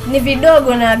ambavyo ni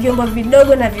vidogo na vyombo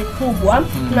vidogo na vikubwa.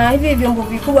 Na hivi vyombo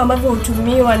vikubwa ambavyo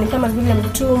hutumiwa ni kama vile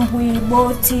mtumbwi,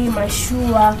 boti,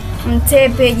 mashua,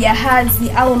 mtepe,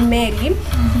 jahazi au meli,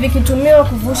 vikitumiwa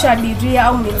kuvusha abiria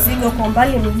au mizigo kwa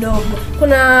umbali mdogo.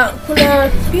 Kuna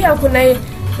pia kuna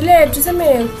ile tuseme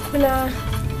kuna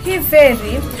hii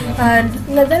feri,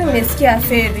 nadhani nimesikia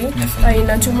feri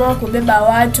inatumiwa kubeba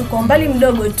watu kwa umbali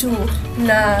mdogo tu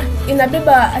na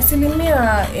inabeba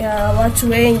asilimia ya watu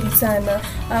wengi sana.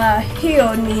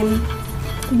 Hiyo ni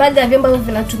baadhi ya vyombo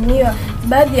vinatumiwa,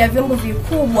 baadhi ya vyombo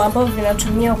vikubwa ambavyo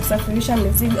vinatumiwa kusafirisha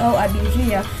mizigo au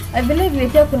abiria. Vile vile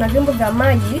pia kuna vyombo vya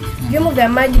maji. Vyombo vya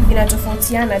maji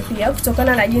vinatofautiana pia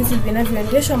kutokana na jinsi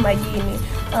vinavyoendeshwa majini.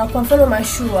 Kwa mfano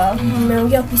mashua,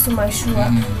 umeongea kuhusu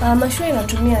mashua. Mashua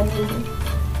inatumia nini?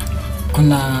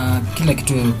 Kuna kila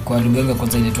kitu kwa lugha yangu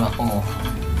kwanza inaitwa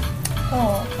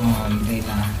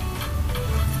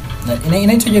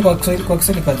inaitwaje kwa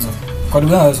Kiswahili kwanza? Kwa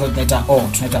lugha yangu tunaita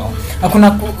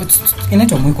Hakuna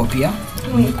inaitwa mwiko pia.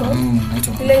 Mwiko.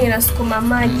 Ile inasukuma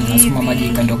maji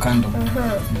kando.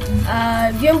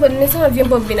 Vyombo nimesema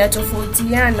vyombo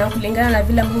vinatofautiana kulingana na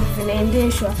vile ambavyo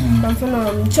vinaendeshwa. Kwa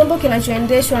mfano chombo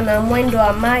kinachoendeshwa na mwendo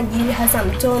wa maji hasa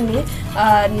mtoni,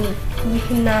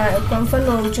 na kwa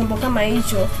mfano chombo kama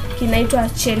hicho kinaitwa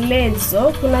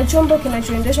chelezo. Kuna chombo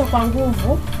kinachoendeshwa kwa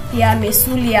nguvu ya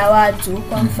misuli ya watu,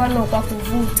 kwa mfano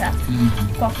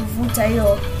kwa kuvuta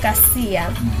hiyo kasia.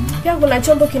 Pia kuna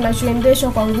chombo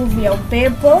kinachoendeshwa kwa nguvu ya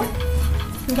upepo.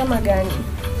 Kama gani?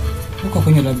 Huko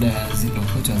kwenye labda zilo.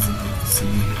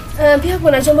 Pia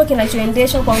kuna chombo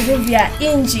kinachoendeshwa kwa nguvu ya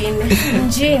injini,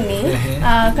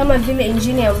 kama vile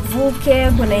injini ya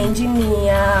mvuke, kuna injini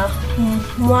ya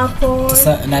mwako.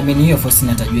 Sasa naamini hiyo force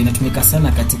inatumika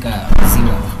sana katika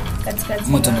ziwa.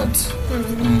 Motorboat.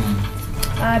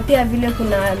 Pia vile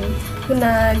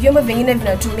kuna vyombo vingine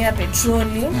vinatumia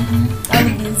petroli au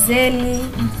dizeli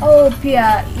au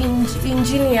pia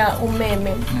injini ya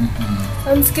umeme.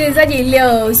 Msikilizaji,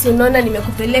 leo unaona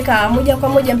nimekupeleka moja kwa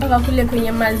moja mpaka kule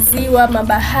kwenye maziwa,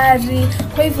 mabahari.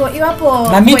 Kwa hivyo iwapo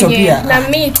na mito pia. Na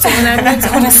mito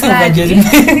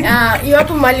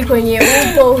iwapo mali kwenye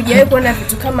upo hujawahi kuona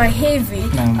vitu kama hivi,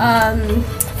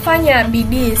 fanya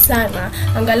bidii sana,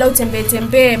 angalau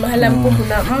tembee mahala ambapo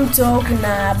kuna mto,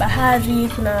 kuna bahari,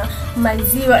 kuna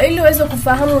maziwa, ili uweze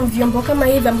kufahamu vyombo kama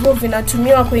hivi ambavyo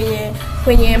vinatumiwa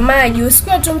kwenye maji.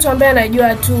 Usikuwa tu mtu ambaye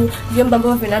anajua tu vyombo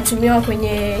ambavyo vinatumiwa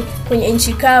kwenye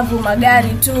nchi kavu, magari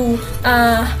tu.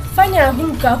 Fanya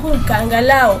hulka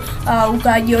angalau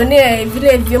ukajionea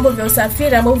vile vyombo vya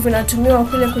usafiri ambavyo vinatumiwa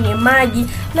kule kwenye maji.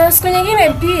 Na siku nyingine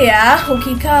pia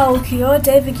ukikaa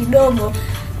ukiota hivi kidogo,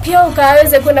 pia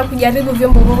ukaweze kwenda kujaribu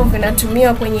vyombo ambavyo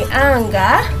vinatumiwa kwenye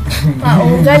anga.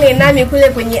 Ungane nami kule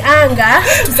kwenye anga,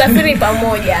 tusafiri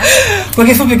pamoja. Kwa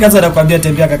kifupi kaza nakwambia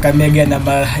tembea Kakamega na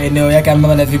maeneo yake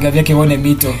ambayo na viga vyake, uone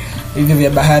mito hivyo vya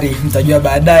bahari, mtajua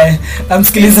baadaye.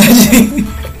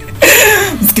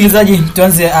 Msikilizaji,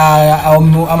 tuanze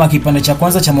ama kipande cha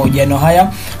kwanza cha mahojiano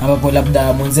haya, ambapo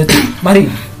labda mwenzetu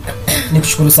Mari,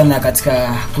 nikushukuru sana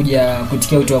katika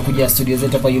kutikia wito wa kuja studio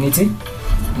zetu hapa Unity.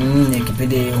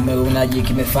 Kipindi umeonaje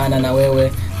kimefana na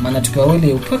wewe? Maana tukiwa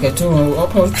wawili upeke tu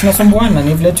hapo tunasumbuana,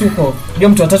 ni vile tu uko ndio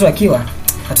mtu watatu akiwa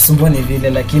hatusumbuani vile,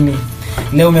 lakini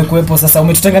leo umekuepo. Sasa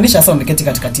umetutenganisha, sasa umeketi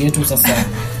katikati yetu, sasa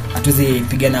hatuwezi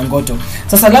pigana ngoto.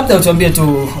 Sasa labda utuambie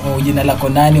tu jina lako,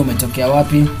 nani, umetokea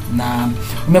wapi na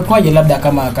umekuaje labda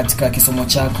kama katika kisomo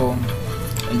chako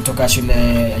kutoka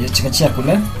shule ya chekechea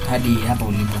kule hadi hapa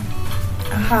ulipo.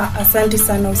 Asante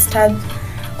sana ustad.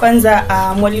 Kwanza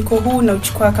mwaliko huu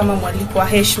nauchukua kama mwaliko wa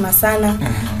heshima sana.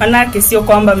 Manake sio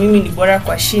kwamba mimi ni bora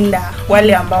kwa shinda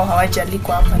wale ambao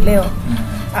hawajalikwa hapa leo.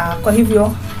 Kwa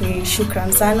hivyo ni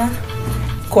shukrani sana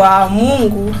kwa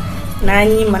Mungu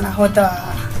nanyi manahodha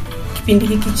wa kipindi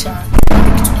hiki cha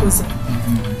Kitukuze.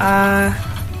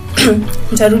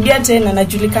 Nitarudia tena,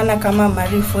 najulikana kama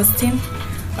Marie Faustin.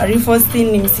 Marie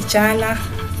Faustin ni msichana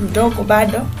mdogo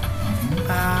bado.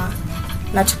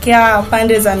 Natokea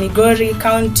pande za Migori,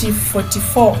 county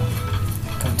 44.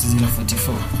 County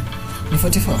 044. Ni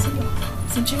 44?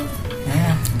 Sijui.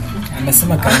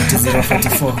 Anasema county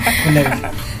 044. Kule.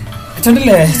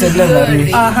 Tuendelee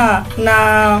Mari.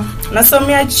 Na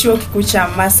nasomea chuo kikuu cha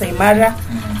Masai Mara.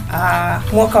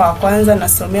 Mwaka wa kwanza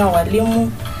nasomea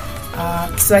walimu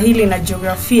Kiswahili na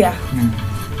jiografia.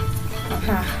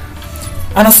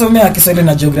 Anasomea Kiswahili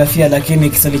na jiografia, lakini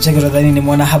Kiswahili chake nadhani ni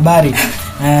mwanahabari.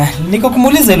 Niko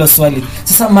kumuuliza hilo swali.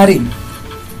 Sasa Mari,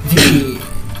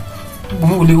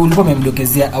 ulikuwa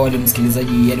umemdokezea awali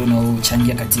msikilizaji yale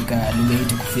unaochangia katika lugha hii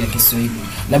tukufu ya Kiswahili.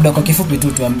 Labda kwa kifupi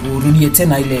tu urudie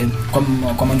tena ile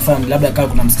kwa manufaa, labda kama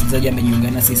kuna msikilizaji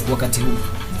amejiunga na sisi wakati huu.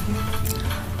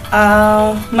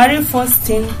 Marie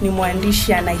Faustin ni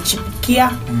mwandishi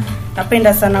anayechipukia.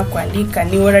 Napenda sana kuandika,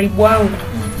 ni uraibu wangu.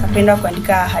 Napenda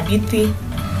kuandika hadithi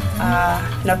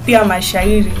na pia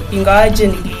mashairi,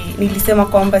 ingawaje nilisema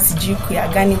kwamba sijui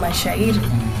kuyagani mashairi,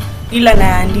 ila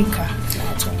naandika.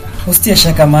 Usitie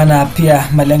shaka maana pia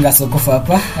Malenga Sokofa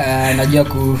hapa anajua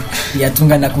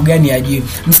kuyatunga na kugani ajui.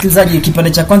 Msikilizaji,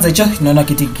 kipande cha kwanza hicho tunaona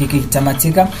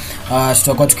kitamatika.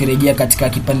 Tutakuwa tukirejea katika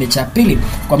kipande cha pili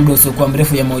kwa muda usiokuwa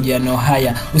mrefu ya mahojiano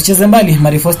haya. Usicheze mbali,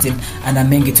 Marie Faustin ana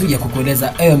mengi tu ya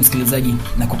kukueleza ewe msikilizaji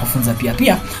na kukufunza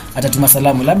pia atatuma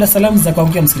salamu, labda salamu za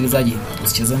kuangukia msikilizaji.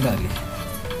 Usicheze mbali.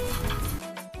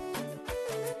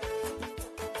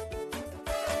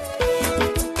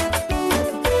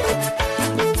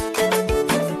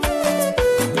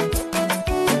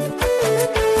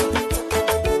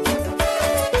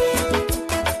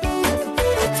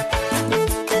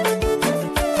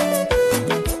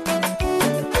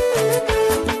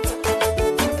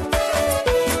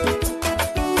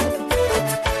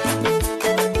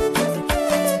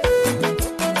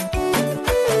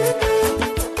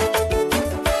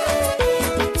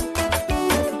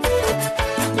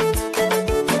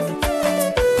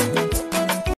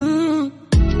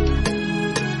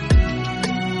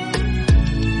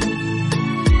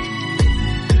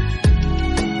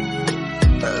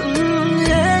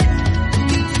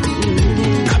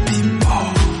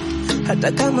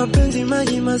 Hata kama penzi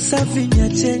maji masafi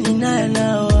niacheni naye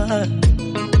nawa,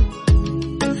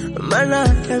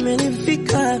 maana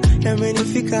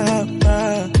yamenifika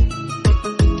hapa,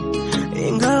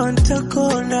 ingawa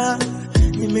nitakona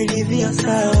nimeridhia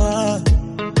sawa,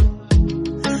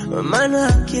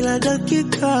 maana kila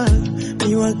dakika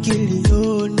ni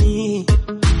wakilioni,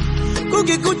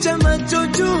 kukikucha macho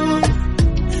juu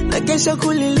na kesha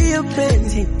kulilia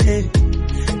penzi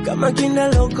kama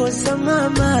kinalokosa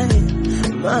mama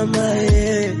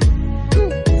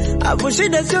hapo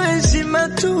shida sio heshima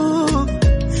tu,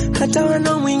 hata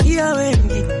wanaoingia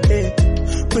wengi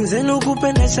mwenzenu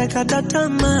kupenda shakata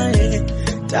tamaa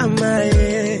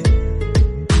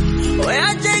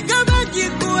Wache kabaki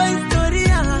kuwa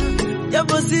historia,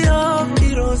 japo sio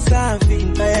hilo safi.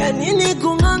 Haya nini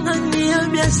kung'ang'ania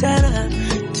biashara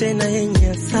tena yenye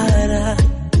hasara,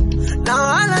 na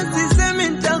wala sisemi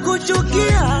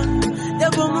nitakuchukia,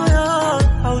 japo moyo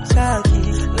hautaki.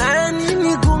 Na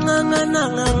nini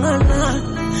kung'ang'ana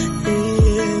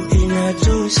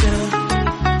inatosha,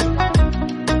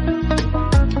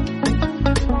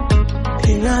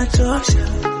 inatosha,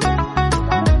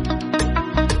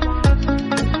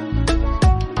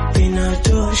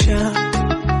 inatosha,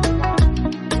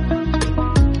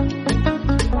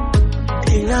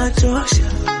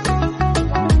 inatosha.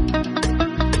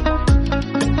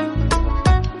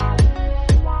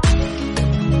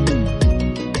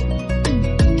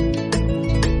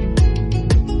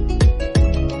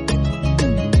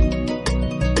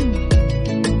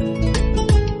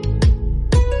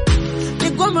 Ni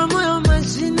kwamba moyo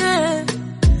mashine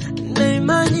na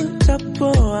imani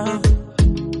utapoa,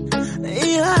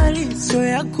 hali sio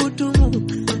ya kudumu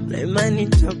na imani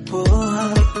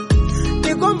itapoa.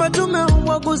 Ni kwamba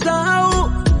tumeumbwa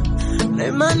kusahau na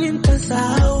imani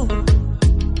nitasahau,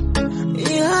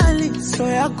 hali sio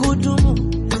ya kudumu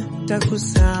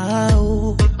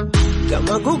takusahau.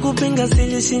 Kama kukupinga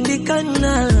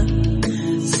silishindikana,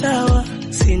 sawa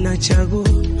sina chaguo.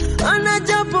 Ana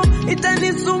japo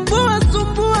itanisumbua,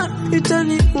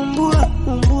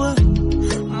 itaniumbua,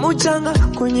 mchanga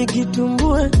kwenye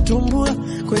kitumbua,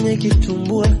 kwenye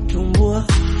kitumbua.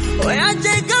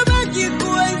 Wache kabaki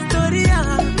kuwa historia,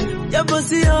 japo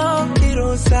sio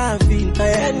hilo safi.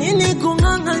 Haya nini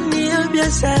kung'ang'ania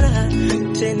biashara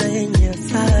tena yenye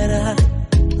hasara,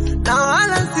 na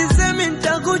wala sisemi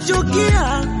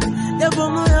nitakuchukia, japo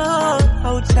moyo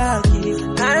hautaki.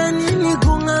 Haya nini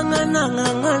kung'ang'ana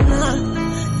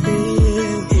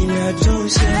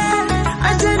inatosha.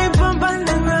 Acha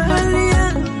nipambane na hali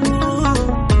yangu,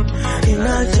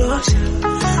 inatosha.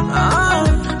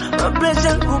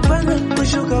 Mapresha kupanda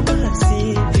kushuka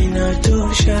basi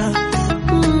inatosha.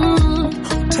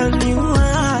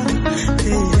 Utaniua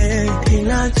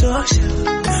inatosha.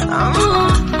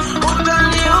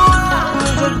 Utaniua.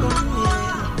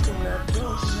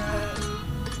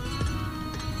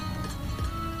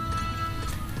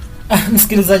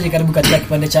 Msikilizaji, karibu katika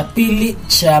kipande cha pili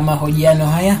cha mahojiano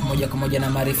haya moja kwa moja na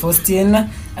Marie Faustin.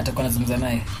 Atakuwa anazungumza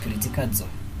naye Purity Kadzo.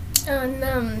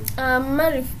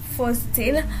 Marie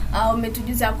Faustin,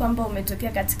 umetujuza kwamba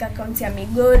umetokea katika kaunti ya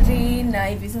Migori na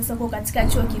hivi sasa uko katika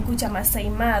chuo kikuu cha Masai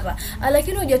Mara.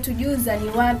 Lakini hujatujuza ni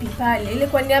wapi pale. Ile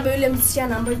kwa niaba yule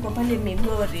msichana ambaye yuko pale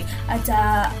Migori,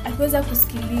 akiweza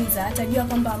kusikiliza atajua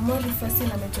kwamba Mori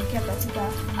Faustin ametokea katika,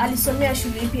 alisomea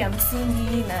shule ipi ya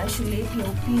msingi na shule ipi ya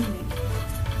upili.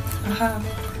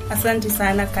 Asante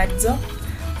sana Kadzo.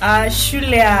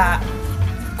 Shule ya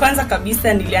kwanza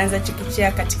kabisa nilianza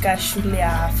chekechea katika shule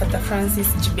ya Father Francis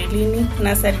Jibelini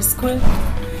Nursery School.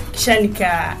 Kisha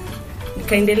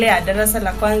nikaendelea darasa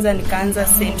la kwanza nikaanza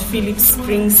St. Philip's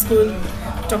Spring School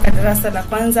kutoka darasa la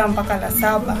kwanza mpaka la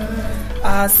 7.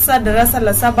 Sasa darasa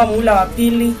la 7 muhula wa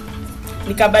pili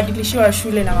nikabadilishiwa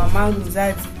shule na mamangu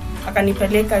mzazi.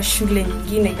 Akanipeleka shule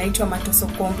nyingine inaitwa Matoso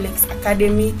Complex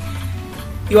Academy.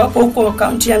 Iwapo huko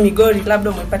kaunti ya Migori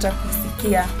labda umepata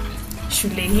kusikia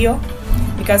shule hiyo.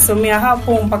 Nikasomea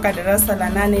hapo mpaka darasa la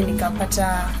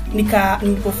 8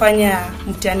 nilipofanya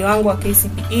mtihani wangu wa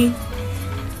KCPE.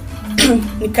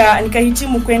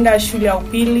 Nikahitimu kwenda shule ya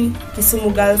upili Kisumu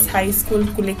Girls High School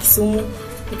kule Kisumu.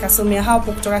 Nikasomea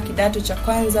hapo kutoka kidato cha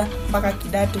kwanza mpaka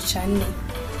kidato cha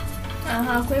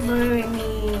 4. Kwa hivyo wewe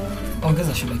ni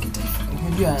ongeza shule ya kitaifa.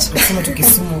 Unajua nasema tu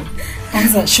Kisumu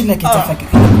ongeza shule ya kitaifa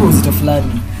kwa uzito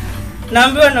fulani.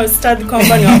 Naambiwa na ustadi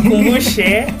kwamba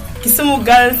niwakumbushe Kisumu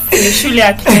Girls ni shule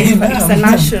ya kitaifa, it's a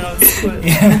national school.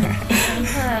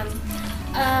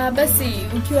 Basi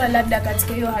ukiwa labda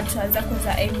katika hiyo hatua zako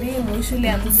za elimu, shule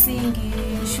ya msingi,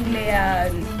 shule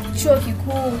ya chuo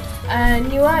kikuu,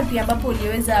 ni wapi ambapo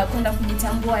uliweza kwenda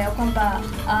kujitambua ya kwamba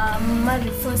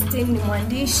Mari Faustin ni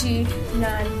mwandishi, na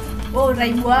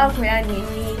uraibu wako yani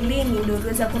ni lini ndio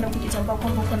uliweza kwenda kujitambua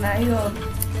kwamba kuna hiyo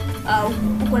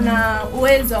uko na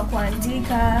uwezo wa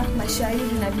kuandika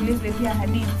mashairi na vile vile pia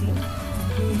hadithi?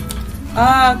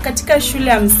 Katika shule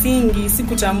ya msingi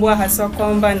sikutambua hasa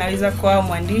kwamba naweza kuwa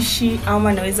mwandishi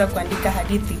ama naweza kuandika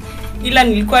hadithi. Ila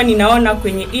nilikuwa ninaona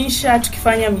kwenye insha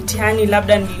tukifanya mitihani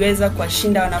labda niliweza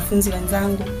kuwashinda wanafunzi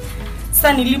wenzangu.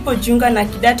 Sasa nilipojiunga na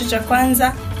kidato cha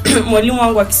kwanza, mwalimu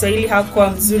wangu wa Kiswahili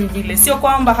hakuwa mzuri vile. Sio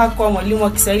kwamba hakuwa mwalimu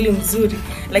wa Kiswahili mzuri,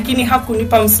 lakini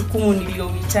hakunipa msukumo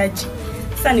niliohitaji.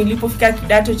 Sasa nilipofika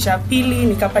kidato cha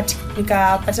pili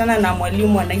nikapatana na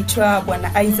mwalimu anaitwa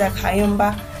Bwana Isaac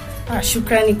Hayemba.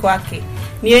 Shukrani kwake.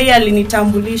 Ni yeye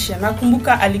alinitambulisha.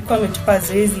 Nakumbuka alikuwa ametupa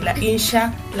zoezi la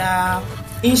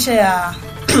insha ya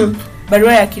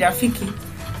barua ya kirafiki.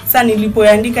 Sasa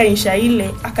nilipoandika insha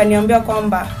ile akaniambia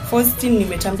kwamba Faustin,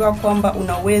 nimetambua kwamba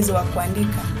una uwezo wa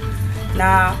kuandika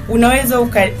na unaweza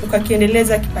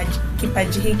ukakiendeleza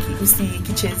kipaji hiki,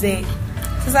 usikichezee.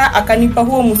 Sasa akanipa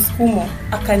huo msukumo,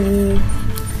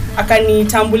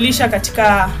 akanitambulisha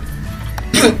katika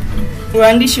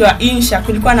uandishi wa insha.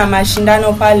 Kulikuwa na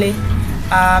mashindano pale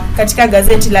katika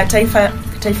gazeti la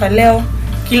Taifa Leo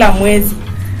kila mwezi.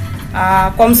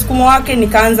 Kwa msukumo wake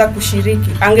nikaanza kushiriki.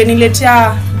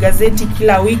 Angeniletea gazeti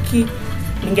kila wiki,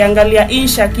 ningeangalia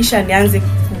insha kisha nianze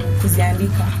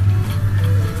kuziandika.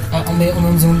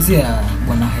 Umemzungumzia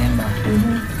Bwana Hayemba.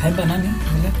 Hayemba nani?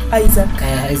 Isaac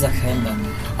Hayemba.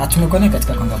 Tumekuwa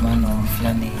katika kongamano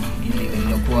fulani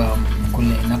iliyokuwa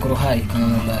kule Nakuru High,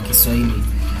 kongamano la Kiswahili.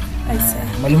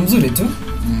 Mwalimu mzuri tu.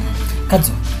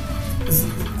 Kadzo.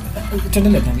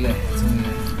 Tuendelee.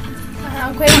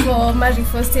 Kwa hivyo Mari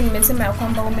Faustin, nimesema ya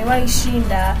kwamba umewahi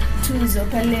shinda tuzo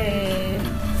pale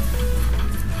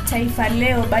Taifa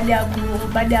Leo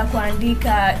baada ya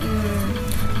kuandika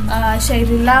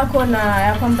shairi lako, na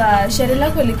ya kwamba shairi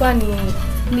lako ilikuwa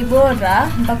ni bora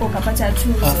mpaka ukapata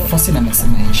tuzo. Faustin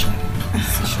amesema insha.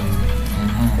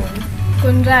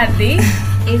 Kunradhi,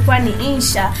 ilikuwa ni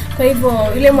insha. Kwa hivyo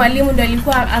yule mwalimu ndio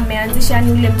alikuwa ameanzisha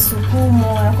yani ule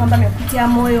msukumo ya kwamba amekutia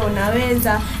moyo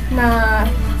unaweza. Na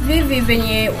vivi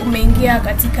venye umeingia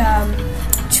katika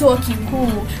chuo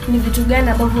kikuu, ni vitu gani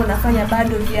ambavyo unafanya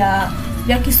bado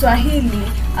vya Kiswahili,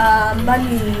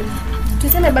 mbali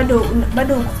tuseme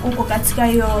bado uko katika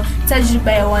hiyo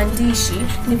tajriba ya uandishi?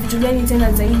 Ni vitu gani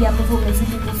tena zaidi ambavyo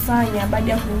umezidi kufanya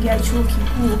baada ya kuingia chuo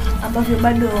kikuu ambavyo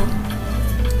bado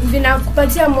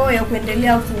vinakupatia moyo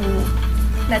kuendelea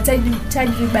na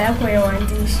tajriba yako ya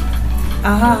uandishi?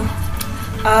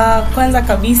 Kwanza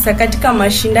kabisa katika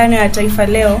mashindano ya Taifa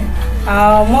Leo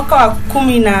mwaka wa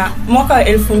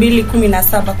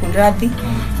 2017 kunradhi,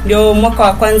 ndio mwaka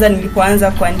wa kwanza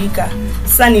nilipoanza kuandika.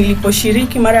 Sasa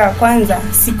niliposhiriki mara ya kwanza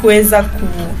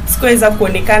sikuweza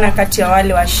kuonekana kati ya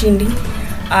wale washindi.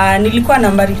 Nilikuwa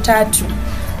nambari 3.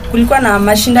 Kulikuwa na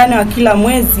mashindano ya kila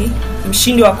mwezi.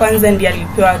 Mshindi wa kwanza ndiye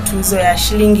alipewa tuzo ya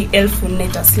shilingi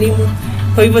 1400 taslimu.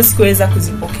 Kwa hivyo sikuweza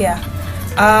kuzipokea.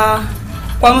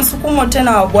 Kwa msukumo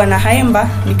tena wa Bwana Haemba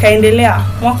nikaendelea.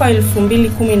 Mwaka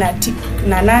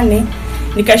 2018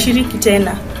 nikashiriki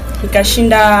tena,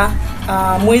 nikashinda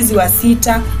mwezi wa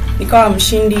 6, nikawa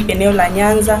mshindi eneo la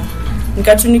Nyanza.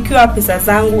 Nikatunikiwa pesa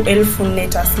zangu 1000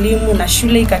 taslimu, na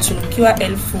shule ikatunikiwa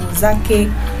 1000 zake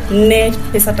 4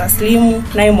 pesa taslimu,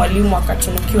 naye mwalimu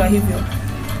akatunikiwa hivyo.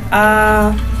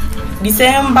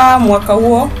 Disemba mwaka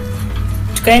huo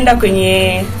tukaenda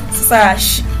kwenye sasa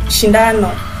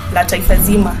shindano la taifa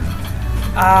zima,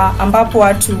 ambapo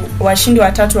washindi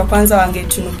watatu wa kwanza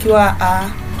wangetunukiwa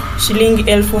shilingi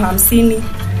 50,000,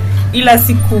 ila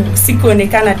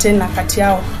sikuonekana tena kati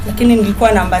yao, lakini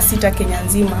nilikuwa namba 6 Kenya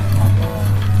nzima.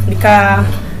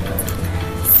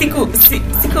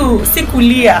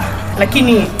 Sikulia,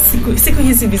 lakini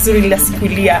sikuhisi vizuri, ila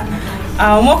sikulia.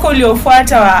 Mwaka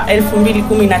uliofuata wa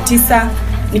 2019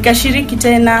 nikashiriki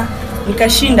tena,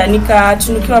 nikashinda,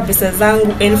 nikatunukiwa pesa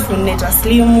zangu 1000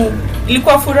 taslimu.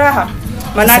 Ilikuwa furaha.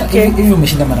 Manake hivi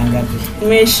umeshinda mara ngapi?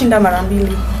 Nimeshinda mara 2.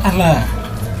 Ala.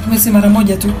 Umesema mara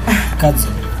moja tu. Kazo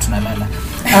tunalala.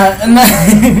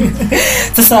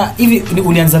 Sasa hivi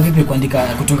ulianza vipi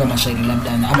kutunga mashairi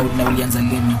labda, ama ulianza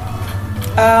lini?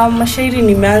 Mashairi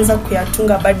nimeanza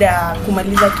kuyatunga baada ya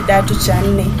kumaliza kidato cha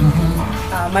 4.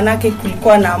 Manake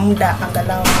kulikuwa na muda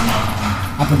angalau.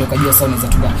 Hapo ndo ukajua sasa unaweza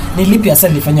tunga. Ni lipi hasa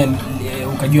lilifanya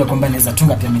ukajua kwamba naweza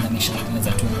tunga pia mimi na mashairi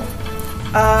naweza tunga?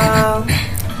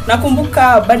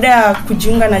 Nakumbuka baada ya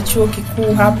kujiunga na chuo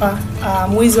kikuu hapa,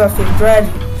 mwezi wa Februari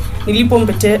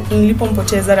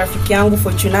nilipompoteza rafiki yangu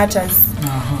Fortunatus.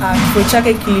 Kifo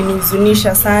chake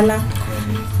kilinihuzunisha sana.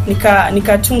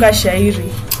 Nikatunga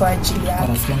shairi kwa ajili yake.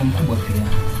 Rafiki yangu mkubwa pia.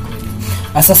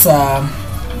 Sasa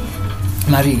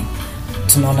Marie,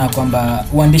 tunaona kwamba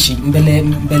uandishi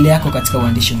mbele yako katika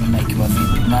uandishi unaona ikiwa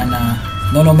vipi? Maana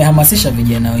naona umehamasisha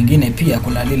vijana wengine pia,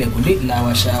 kuna lile kundi la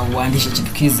waandishi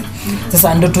chipukizi.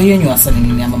 Sasa ndoto yenu hasa ni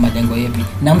nini, ama malengo yapi?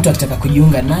 Na mtu akitaka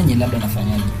kujiunga nanyi labda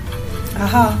anafanyaje?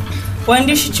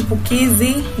 Waandishi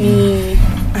chipukizi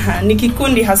ni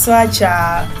kikundi haswa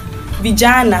cha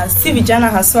vijana, si vijana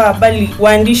haswa bali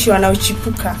waandishi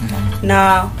wanaochipuka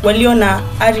na walio na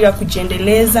ari ya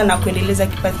kujiendeleza na kuendeleza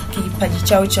kipaji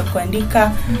chao cha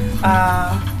kuandika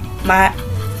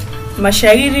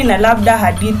mashairi na labda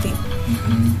hadithi.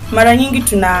 Mara nyingi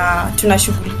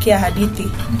tunashughulikia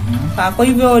hadithi. Kwa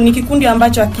hivyo ni kikundi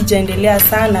ambacho hakijaendelea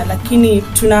sana, lakini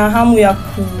tuna hamu ya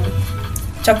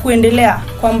kuendelea,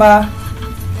 kwamba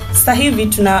sasa hivi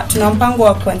tuna mpango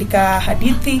wa kuandika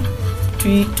hadithi,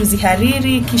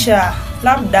 tuzihariri, kisha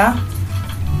labda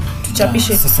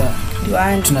tuchapishe. Sasa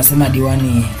diwani. Tunasema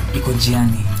diwani iko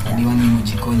jiani, diwani imo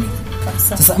jikoni.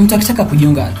 Sasa mtu akitaka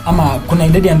kujiunga, ama kuna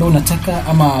idadi ambayo unataka,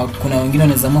 ama kuna wengine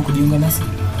wanaweza amua kujiunga nasi?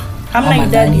 Hamna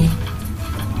idadi.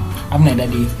 Hamna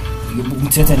idadi.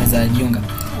 Mtu yote anaweza jiunga.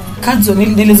 Kadzo,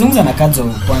 nilizungumza na Kadzo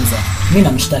kwanza. Mimi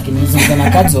namshtaki, nilizungumza na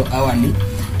Kadzo awali.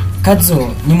 Kadzo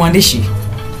ni mwandishi.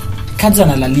 Kadzo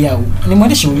analalia, ni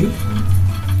mwandishi huyu.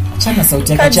 Chana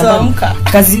sauti yake chana.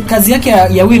 Kazi yake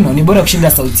ya wino ni bora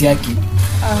kushinda sauti yake.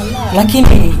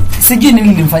 Lakini sijui nini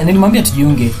nilimfanya. Nilimwambia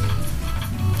tujiunge.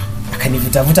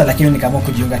 Akanivuta, lakini nikaamua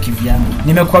kujiunga kivyangu.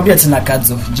 Nimekuambia tena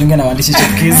Kadzo, jiunge na waandishi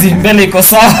chipukizi, mbele iko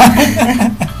sawa.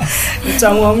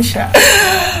 Utamuamsha.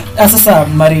 Sasa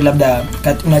Marie, labda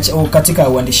katika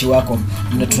uandishi wako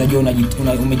tunajua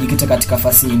umejikita katika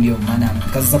fasihi, ndio maana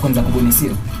kazi zako ni za kubuni,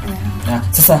 sio?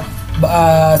 Sasa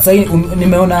sasa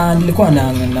nimeona, nilikuwa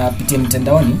napitia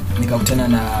mtandaoni nikakutana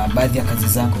na baadhi ya kazi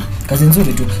zako. Kazi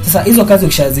nzuri tu. Sasa hizo kazi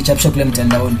ukishazichapisha kule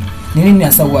mtandaoni, ni nini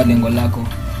hasa huwa lengo lako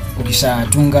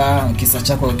ukishatunga kisa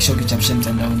chako ukichapisha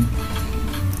mtandaoni?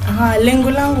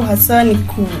 Lengo langu hasa ni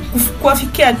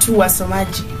kuwafikia tu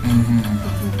wasomaji.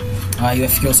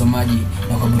 Iwafikia wasomaji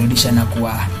na kuburudisha na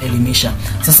kuwaelimisha.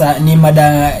 Sasa ni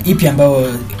mada ipi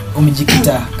ambayo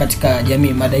umejikita katika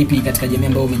jamii? Mada ipi katika jamii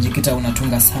ambayo umejikita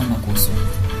unatunga sana kuhusu?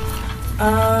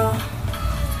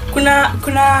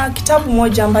 Kuna kitabu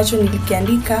moja ambacho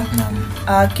nilikiandika,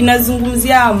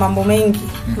 kinazungumzia mambo mengi.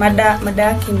 Mada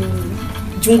yake ni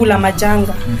Jungu la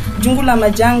Majanga. Jungu la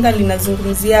Majanga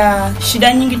linazungumzia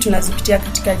shida nyingi tunazopitia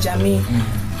katika jamii.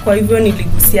 Kwa hivyo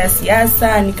niligusia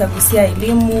siasa, nikagusia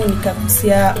elimu,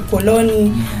 nikagusia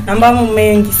ukoloni na mambo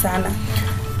mengi sana.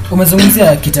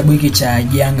 Umezungumzia kitabu hiki cha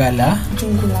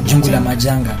Jungu la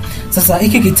Majanga. Sasa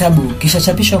hiki kitabu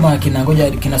kishachapishwa ama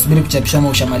kinasubiri kuchapishwa ama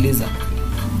ushamaliza?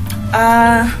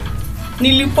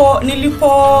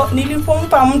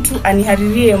 Nilipompa mtu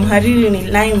aniharirie, mhariri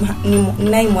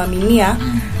ninayemwaminia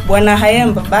Bwana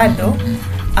Haemba bado,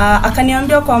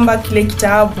 akaniambia kwamba kile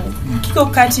kitabu kiko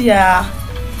kati ya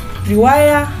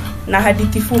riwaya na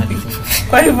hadithi fupi.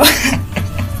 Kwa hivyo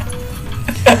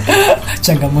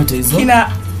changamoto hizo?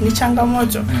 Ni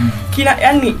changamoto.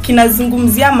 Yani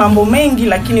kinazungumzia mambo mengi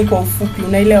lakini kwa ufupi,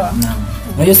 unaelewa? Naam.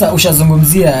 Unajua sasa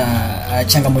ushazungumzia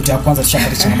changamoto ya kwanza,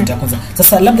 tushapata changamoto ya kwanza.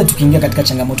 Sasa labda tukiingia katika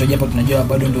changamoto, japo tunajua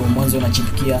bado ndio mwanzo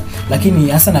unachipukia, lakini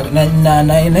hasa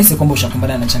nahisi kwamba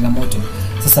ushakumbana na changamoto.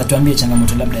 Sasa tuambie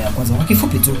changamoto labda ya kwanza kwa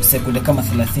kifupi tu, sekunde kama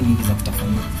 30 hivi za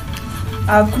kutafunua.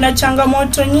 Kuna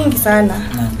changamoto nyingi sana.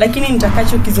 Lakini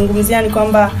nitakachokizungumzia ni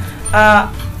kwamba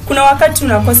kuna wakati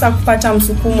unakosa kupata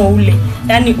msukumo ule.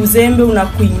 Yani uzembe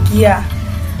unakuingia.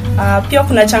 Pia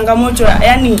kuna changamoto,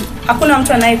 yani hakuna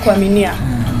mtu anayekuaminia.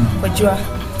 Wajua.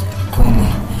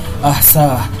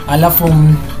 Sawa. Alafu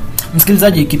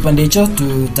msikilizaji, kipande hicho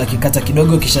tutakikata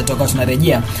kidogo, kisha toka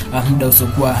tunarejea muda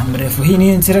usiokuwa mrefu. Hii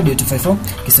ni Radio 254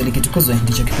 Kiswahili kitukuzwe,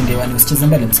 ndicho kipindi wani, usicheze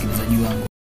mbele msikilizaji wangu.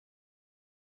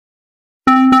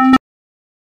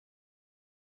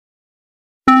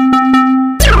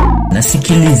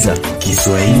 Nasikiliza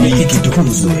Kiswahili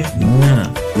kitukuzwe na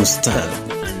Ustadh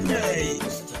Andai.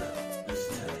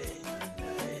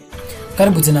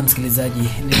 Karibu tena msikilizaji,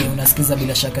 unasikiza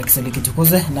bila shaka Kiswahili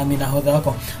kitukuzwe, nami nahodha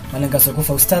wako Malenga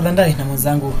Sokufa Ustadh Andai, na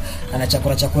mwenzangu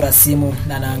anachakura simu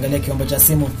na anaangalia kiombo cha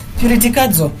simu Purity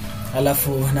Kadzo,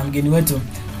 alafu na mgeni wetu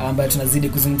ambaye tunazidi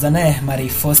kuzungumza naye Mary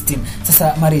Faustin.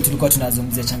 Sasa Mary, tulikuwa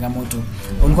tunazungumzia changamoto.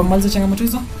 Ulikuwa mmaliza changamoto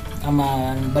hizo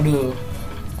ama bado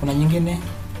kuna nyingine?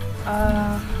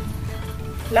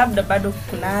 Labda bado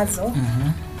kunazo.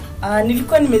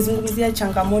 Nilikuwa nimezungumzia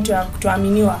changamoto ya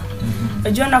kutoaminiwa.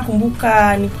 Unajua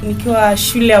nakumbuka nikiwa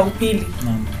shule ya upili.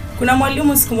 Kuna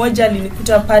mwalimu siku moja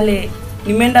alinikuta pale,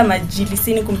 nimeenda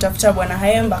majilisini kumtafuta Bwana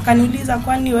Haemba. Akaniuliza,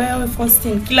 kwani wewe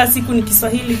Faustin kila siku ni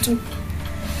Kiswahili tu?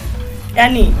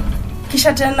 Yani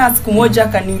kisha tena siku moja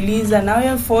akaniuliza, na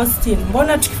wewe Faustin,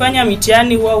 mbona tukifanya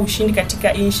mitihani huwa ushindi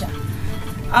katika insha?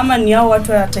 Ama ni hao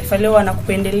watu wa taifa leo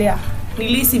wanakupendelea?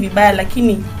 Nilihisi vibaya,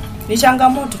 lakini ni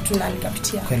changamoto tu na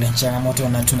nikapitia. Kweli changamoto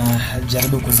na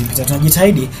tunajaribu kuzipita.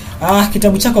 Tunajitahidi.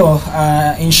 Kitabu chako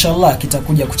inshallah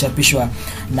kitakuja kuchapishwa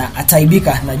na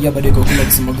Ataibika. Najua bado iko kule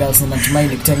Kisumu Girls, na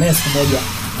natumaini kitemea siku moja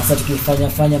hasa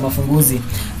tukifanya mafunguzi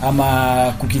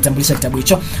ama kukitambulisha kitabu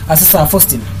hicho. Sasa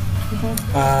Faustin,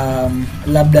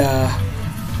 labda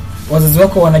wazazi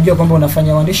wako wanajua kwamba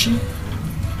unafanya uandishi?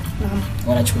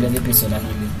 Wanachukulia vipi swala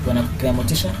hili? Wanakupea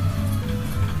motisha?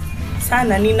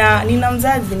 Sana. Nina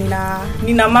mzazi,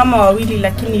 nina mama wawili,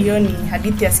 lakini hiyo ni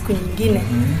hadithi ya siku nyingine.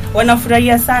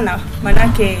 Wanafurahia sana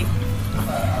manake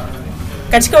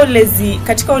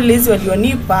katika ulezi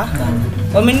walionipa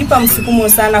wamenipa msukumo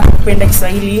sana kupenda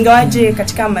Kiswahili, ingawaje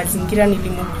katika mazingira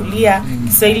nilimokulia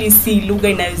Kiswahili si lugha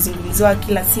inayozungumzwa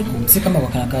kila siku. Si kama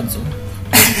kwa Kadzo.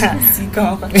 Si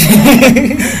kama kwa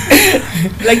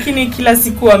lakini kila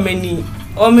siku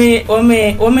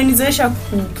wamenizoesha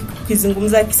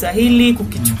kukizungumza Kiswahili,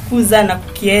 kukichukuza na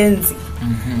kukienzi.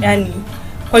 Yani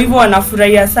kwa hivyo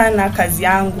wanafurahia sana kazi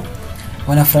yangu.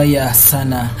 Wanafurahia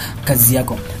sana kazi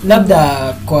yako. Labda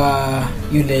kwa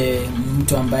yule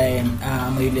mtu ambaye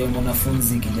ama yule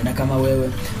mwanafunzi kijana kama wewe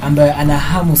ambaye ana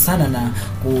hamu sana na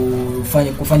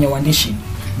kufanya uandishi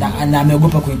na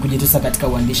ameogopa kujitosa katika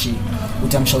uandishi,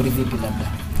 utamshauri vipi labda?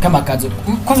 Kama Kadzo,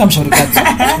 kwanza mshauri Kadzo.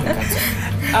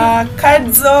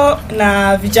 Kadzo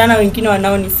na vijana wengine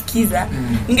wanaonisikiza,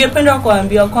 ningependa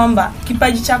kuambia kwamba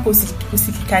kipaji chako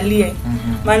usikikalie.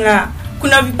 Maana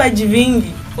kuna vipaji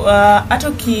vingi.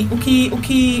 Hata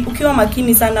ukiwa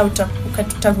makini sana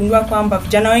utagundua kwamba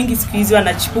vijana wengi siku hizi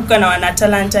wanachipuka na wana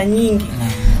talanta nyingi.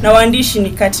 Na uandishi ni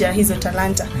kati ya hizo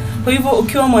talanta. Kwa hivyo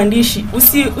ukiwa mwandishi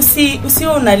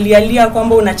usiwe unalialia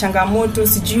kwamba una changamoto,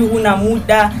 sijui huna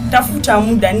muda. Tafuta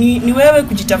muda. Ni wewe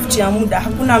kujitafutia muda.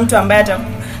 Hakuna mtu ambaye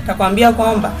atakwambia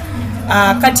kwamba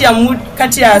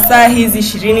kati ya saa hizi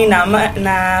 20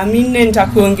 na 4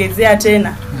 nitakuongezea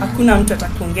tena. Hakuna mtu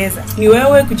atakuongeza. Ni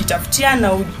wewe kujitafutia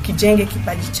na ukijenge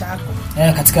kipaji chako.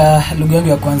 Katika lugha yangu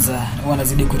ya kwanza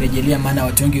wanazidi kurejelea, maana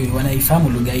watu wengi wanaifahamu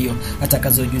lugha hiyo. Hata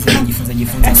Kadzo juzi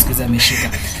anajifunza siku hizi ameshika.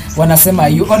 Wanasema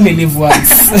you only live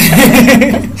once.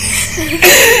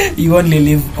 You only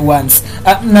live once.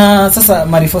 Na sasa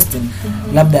Mary Faustin,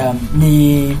 labda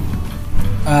ni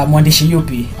mwandishi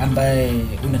yupi ambaye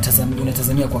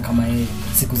unatazamia kwa kama yeye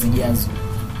siku zijazo?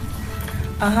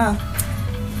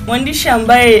 Mwandishi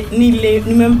ambaye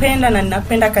nimempenda na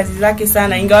ninapenda kazi zake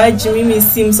sana, ingawaji mimi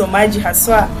si msomaji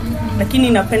haswa, lakini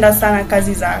napenda sana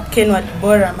kazi za Ken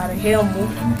Walibora marehemu.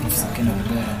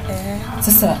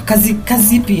 Sasa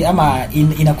kazi ipi ama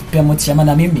inakupea motisha?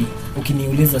 Maana mimi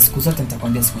ukiniuliza siku zote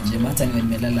nitakwambia siku njema, hata niwe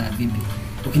nimelala vipi.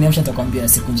 Ukiniamsha nitakwambia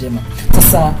siku njema.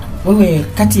 Sasa wewe,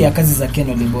 kati ya kazi za Ken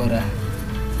Walibora,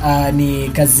 ni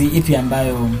kazi ipi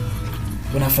ambayo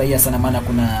unafurahia sana? Maana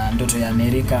kuna Ndoto ya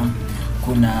Amerika,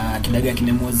 kuna Kidagaa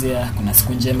Kimemwozea, kuna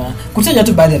Siku Njema. Kutaja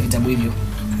tu baadhi ya vitabu hivyo.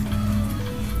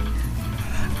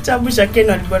 Kitabu cha Ken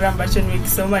Walibora ambacho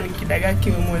nimekisoma ni Kidagaa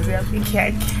Kimemwozea peke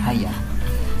yake. Haya.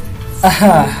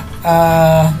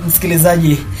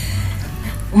 Msikilizaji,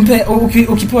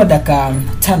 ukipewa dakika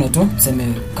 5 tu,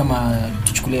 tuseme kama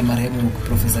tuchukulie marehemu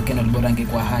Profesa Ken Walibora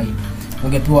angekuwa hai,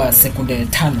 ungepewa sekunde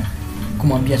 5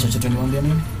 kumwambia chochote, ungeomba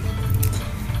nini?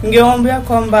 Ningeomba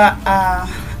kwamba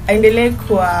aendelee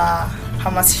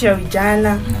kuhamasisha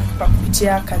vijana kwa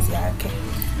kupitia kazi yake.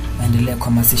 Aendelee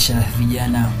kuhamasisha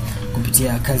vijana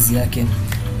kupitia kazi yake.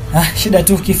 Shida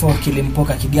tu kifo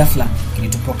kilimpoka kigafla,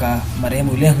 kilitupoka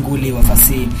marehemu yule nguli wa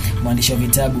fasihi, mwandishi wa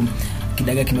vitabu.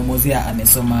 Kidagaa Kimemwozea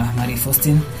amesoma Marie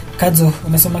Faustin. Kadzo,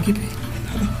 umesoma kipi?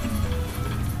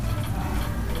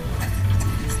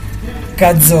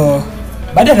 Kadzo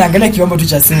baada naangalia kiombo tu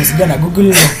cha simu, sija na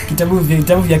Google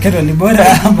vitabu vya Ken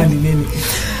Walibora ama ni nini.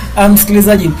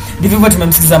 Msikilizaji, ndivyo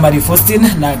tumemsikiza Marie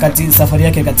Faustin na kati safari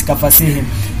yake katika fasihi.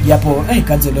 Japo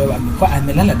Kadzo leo amekuwa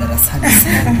amelala darasani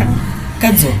sana.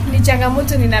 Kadzo, ni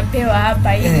changamoto ninapewa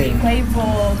hapa hivi. Kwa hivyo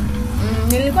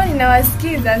nilikuwa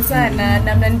ninawasikiza sana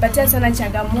na mnanipatia sana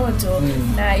changamoto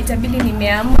na itabidi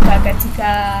nimeamka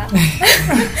katika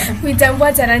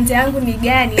kuitambua talanta yangu ni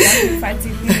gani na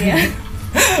kufuatilia.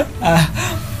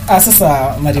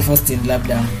 Sasa Marie Faustin,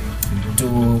 labda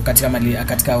tu katika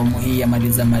hii ya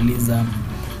maliza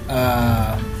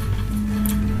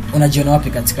unajiona wapi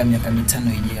katika miaka 5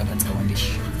 ijayo katika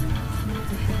uandishi?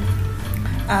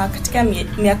 Katika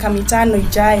miaka 5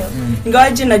 ijayo,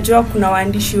 ingawaje najua kuna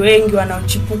waandishi wengi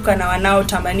wanaochipuka na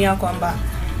wanaotamania kwamba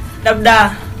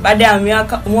labda baada ya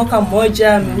mwaka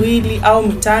mmoja, miwili au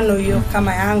 5 hiyo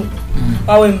kama yangu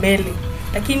wawe mbele.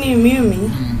 Lakini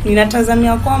mimi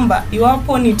ninatazamia kwamba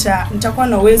iwapo nitakuwa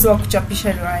na uwezo wa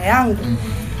kuchapisha riwaya yangu,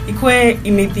 ikuwe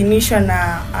imeidhinishwa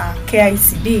na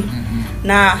KICD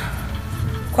na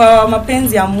kwa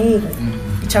mapenzi ya Mungu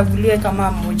ichaguliwe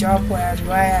kama mojawapo ya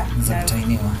riwaya za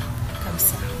kutainiwa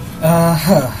kabisa.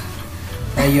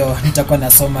 Hiyo nitakuwa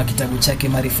nasoma kitabu chake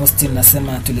Marie Faustin,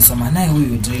 nasema tulisoma naye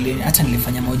huyu, hata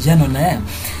nilifanya mahojiano naye.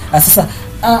 Sasa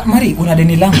Marie, una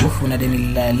deni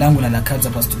langu na la Kadzo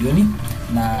hapa studioni,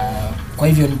 na kwa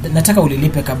hivyo nataka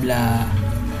ulilipe kabla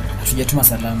hatujatuma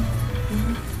salamu.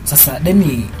 Sasa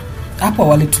deni hapo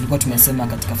awali tulikuwa tumesema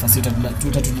katika fasihi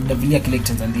tutatudavilia kile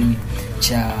kitazandini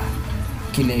cha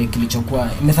kile kilichokuwa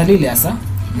methali ile hasa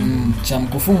cha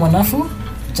mkufu mwanafu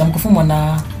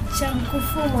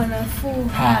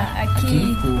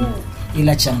akihu,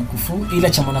 ila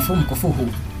cha mwanafu mkufu hu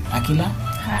akila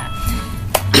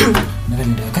na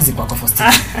ndio kazi kwako Faustin.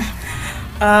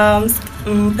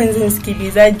 Mpenzi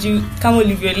msikilizaji, kama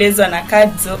ulivyoelezwa na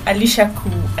Kadzo,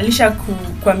 alisha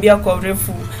kuambia kwa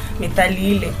urefu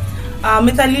methali ile.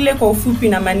 Methali ile kwa ufupi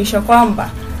inamaanisha kwamba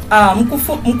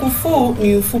mkufu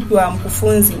ni ufupi wa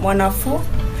mkufunzi, mwanafu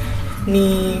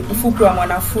ni ufupi wa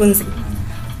mwanafunzi.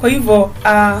 Kwa hivyo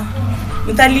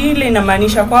methali ile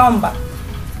inamaanisha kwamba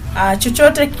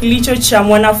chochote kilicho cha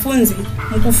mwanafunzi,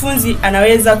 mkufunzi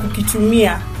anaweza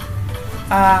kukitumia,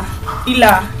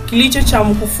 ila kilicho cha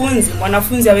mkufunzi,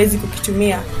 mwanafunzi hawezi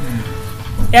kukitumia.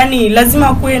 Yaani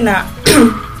lazima kuwe na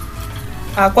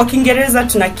kwa Kiingereza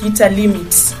tunakiita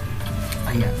limit.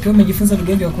 Pia umejifunza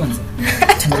lugha ya kwanza?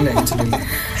 Tuendelee.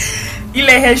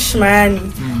 Ile heshima yani.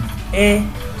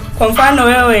 Kwa mfano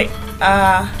wewe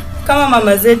kama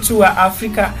mama zetu wa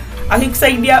Afrika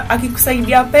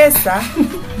akikusaidia pesa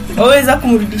waweza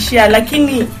kumrudishia,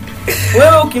 lakini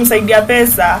wewe ukimsaidia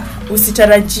pesa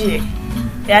usitarajie,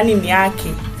 yani ni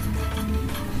yake.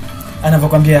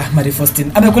 Anavyokuambia Marie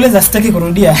Faustin, amekueleza, sitaki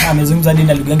kurudia, amezungumza dini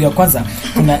na lugha yangu ya kwanza,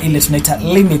 kuna ile tunaita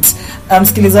limit.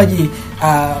 Msikilizaji,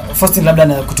 Faustin labda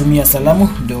na kutumia salamu,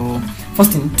 ndio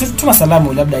Faustin tuma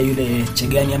salamu, labda yule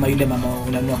Chegani ama yule mama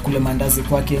unanua kule mandazi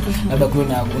kwake, labda kule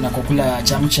unakokula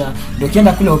chamcha, ndio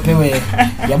kienda kule upewe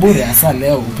ya bure, hasa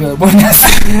leo upewe bonus.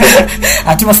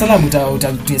 Atuma salamu,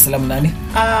 utatumia salamu nani?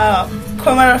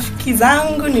 Kwa marafiki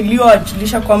zangu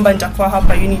niliowajulisha kwamba nitakuwa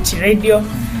hapa Unity Radio,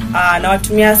 na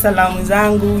watumia salamu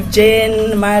zangu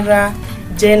Jane Mara,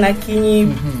 Jane Akinyi,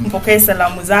 mpokee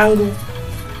salamu zangu.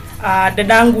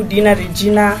 Dadangu Dina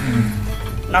Regina,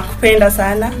 nakupenda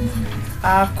sana.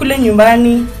 Kule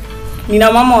nyumbani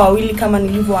nina mama wawili kama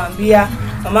nilivyowaambia,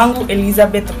 mamangu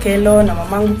Elizabeth Okelo na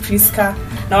mamangu Priska,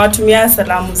 na watumia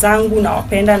salamu zangu, na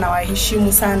wapenda na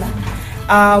waheshimu sana.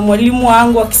 Mwalimu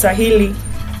wangu wa Kiswahili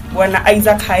Bwana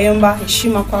Isaac Hayemba,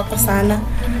 heshima kwako sana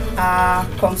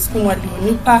kwa msukumo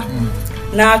alionipa,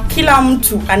 na kila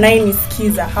mtu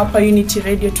anayenisikiza hapa Unity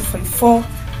Radio 254,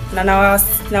 na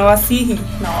nawasihi,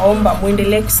 nawaomba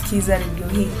muendelee kusikiza radio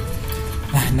hii.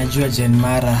 Najua Jen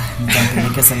Mara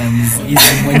nitampelekea salamu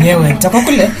hizi mwenyewe. Nitakuwa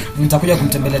kule, nitakuja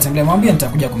kumtembelea mwambie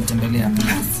nitakuja kumtembelea.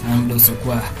 Muda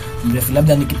usiokuwa mrefu,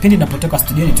 labda ni kipindi napotoka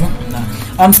studioni tu.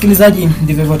 Na msikilizaji,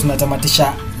 ndivyo hivyo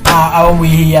tunatamatisha awamu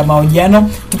hii ya mahojiano.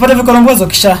 Tupate vikolombozo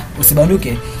kisha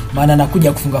usibanduke, maana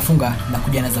nakuja kufunga na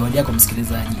kuja na zawadi yako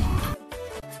msikilizaji.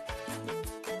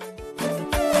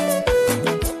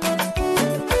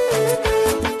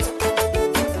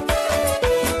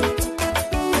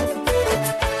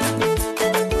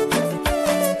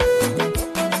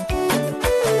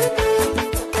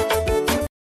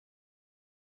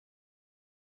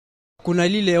 Kuna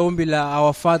lile ombi la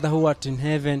Our Father who art in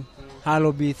heaven,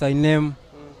 hallowed be thy name.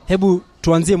 Hebu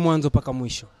tuanzie mwanzo paka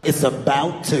mwisho. It's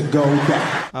about to go down.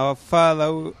 Our Father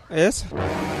who, yes?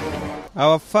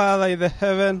 Our Father in the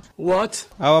heaven. What?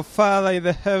 Our Father in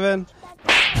the heaven.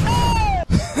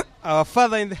 Our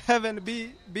Father in the heaven,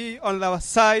 be on our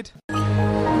side.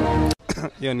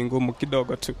 Hiyo ni ngumu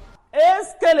kidogo tu.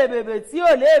 Eskele bebe, sio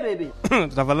le bebe.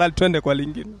 Tafadhali twende kwa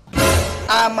lingine.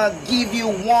 I'ma give you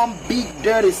one big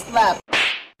dirty slap.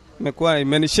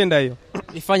 Imenishinda hiyo.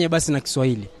 Ifanye basi na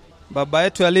Kiswahili. Baba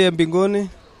yetu aliye mbinguni,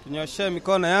 tunyoshe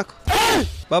mikono yako.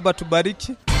 Baba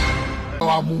tubariki.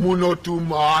 Mumuno too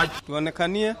much.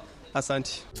 Tuonekanie.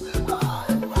 Asante.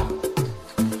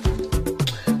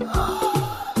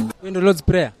 In the Lord's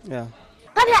Prayer. Yeah.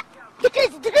 Come here.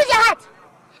 Decrease your heart.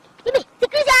 Give me.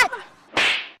 Decrease your heart.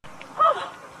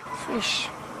 Fish.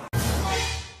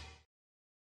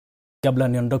 Kabla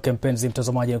niondoke mpenzi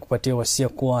mtazamaji, nikupatie wasia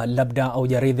kuwa labda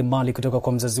haujaridhi mali kutoka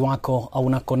kwa mzazi wako, au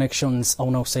na connections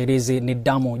au na usaidizi, ni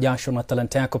damu, jasho na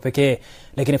talanta yako pekee,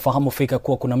 lakini fahamu fika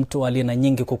kuwa kuna mtu aliye na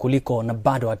nyingi kukuliko na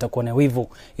bado atakuwa na wivu.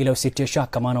 Ila usitie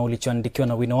shaka, maana ulichoandikiwa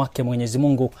na wino wake Mwenyezi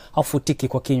Mungu haufutiki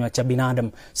kwa kinywa cha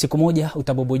binadamu. Siku moja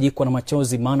utabubujikwa na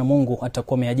machozi, maana Mungu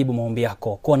atakuwa ameyajibu maombi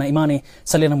yako. Kuwa na imani,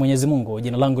 salia na Mwenyezi Mungu.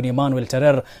 Jina langu ni Emmanuel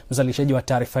Terer, mzalishaji wa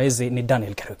taarifa hizi ni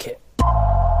Daniel Karuke.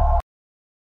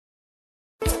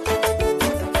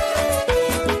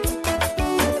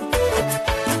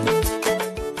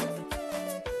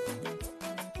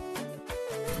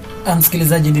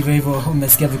 Msikilizaji, ndivyo hivyo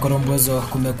umesikia vikorombozo.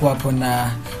 Kumekuwa hapo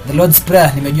na The Lord's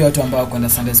Prayer. Nimejua watu ambao kwenda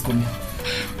Sunday school.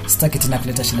 Sitaki tena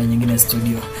kuleta shida nyingine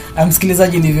studio.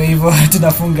 Msikilizaji, ndivyo hivyo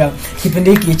tunafunga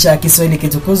kipindi hiki cha Kiswahili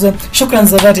kitukuzwe. Shukrani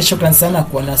za dhati, shukrani sana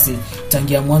kwa nasi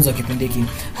tangia mwanzo wa kipindi hiki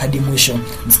hadi mwisho.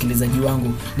 Msikilizaji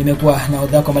wangu, nimekuwa na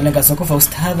odhako Malenga Sokofa,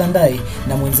 Ustadha Ndai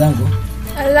na mwenzangu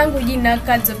langu jina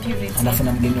Kadzo Purity. Alafu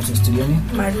na mgeni wetu studioni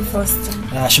Mary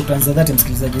Foster. Shukrani za dhati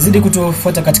msikilizaji. Zidi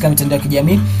kutufuata katika mitandao ya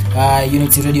kijamii.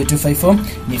 Unity Radio 254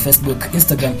 ni Facebook,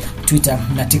 Instagram, Twitter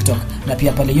na TikTok, na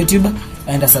pia pale YouTube.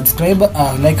 Enda subscribe,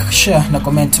 like, share na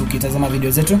comment ukitazama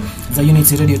video zetu za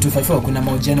Unity Radio 254. Kuna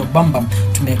mahojiano bamba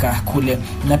tumeka kule,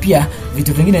 na pia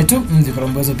vitu vingine tu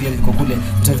vikorombozo pia viko kule,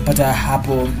 utavipata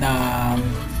hapo na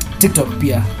TikTok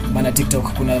pia, maana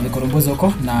TikTok kuna vikorombozo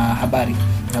huko na habari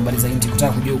za Unity.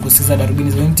 Kutaka kujua kusikiza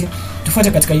darubini za Unity,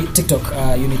 tufuate katika TikTok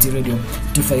Unity Radio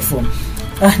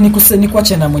 254.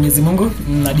 Nikuache na Mwenyezi Mungu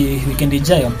hadi weekend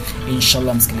ijayo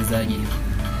inshallah msikilizaji.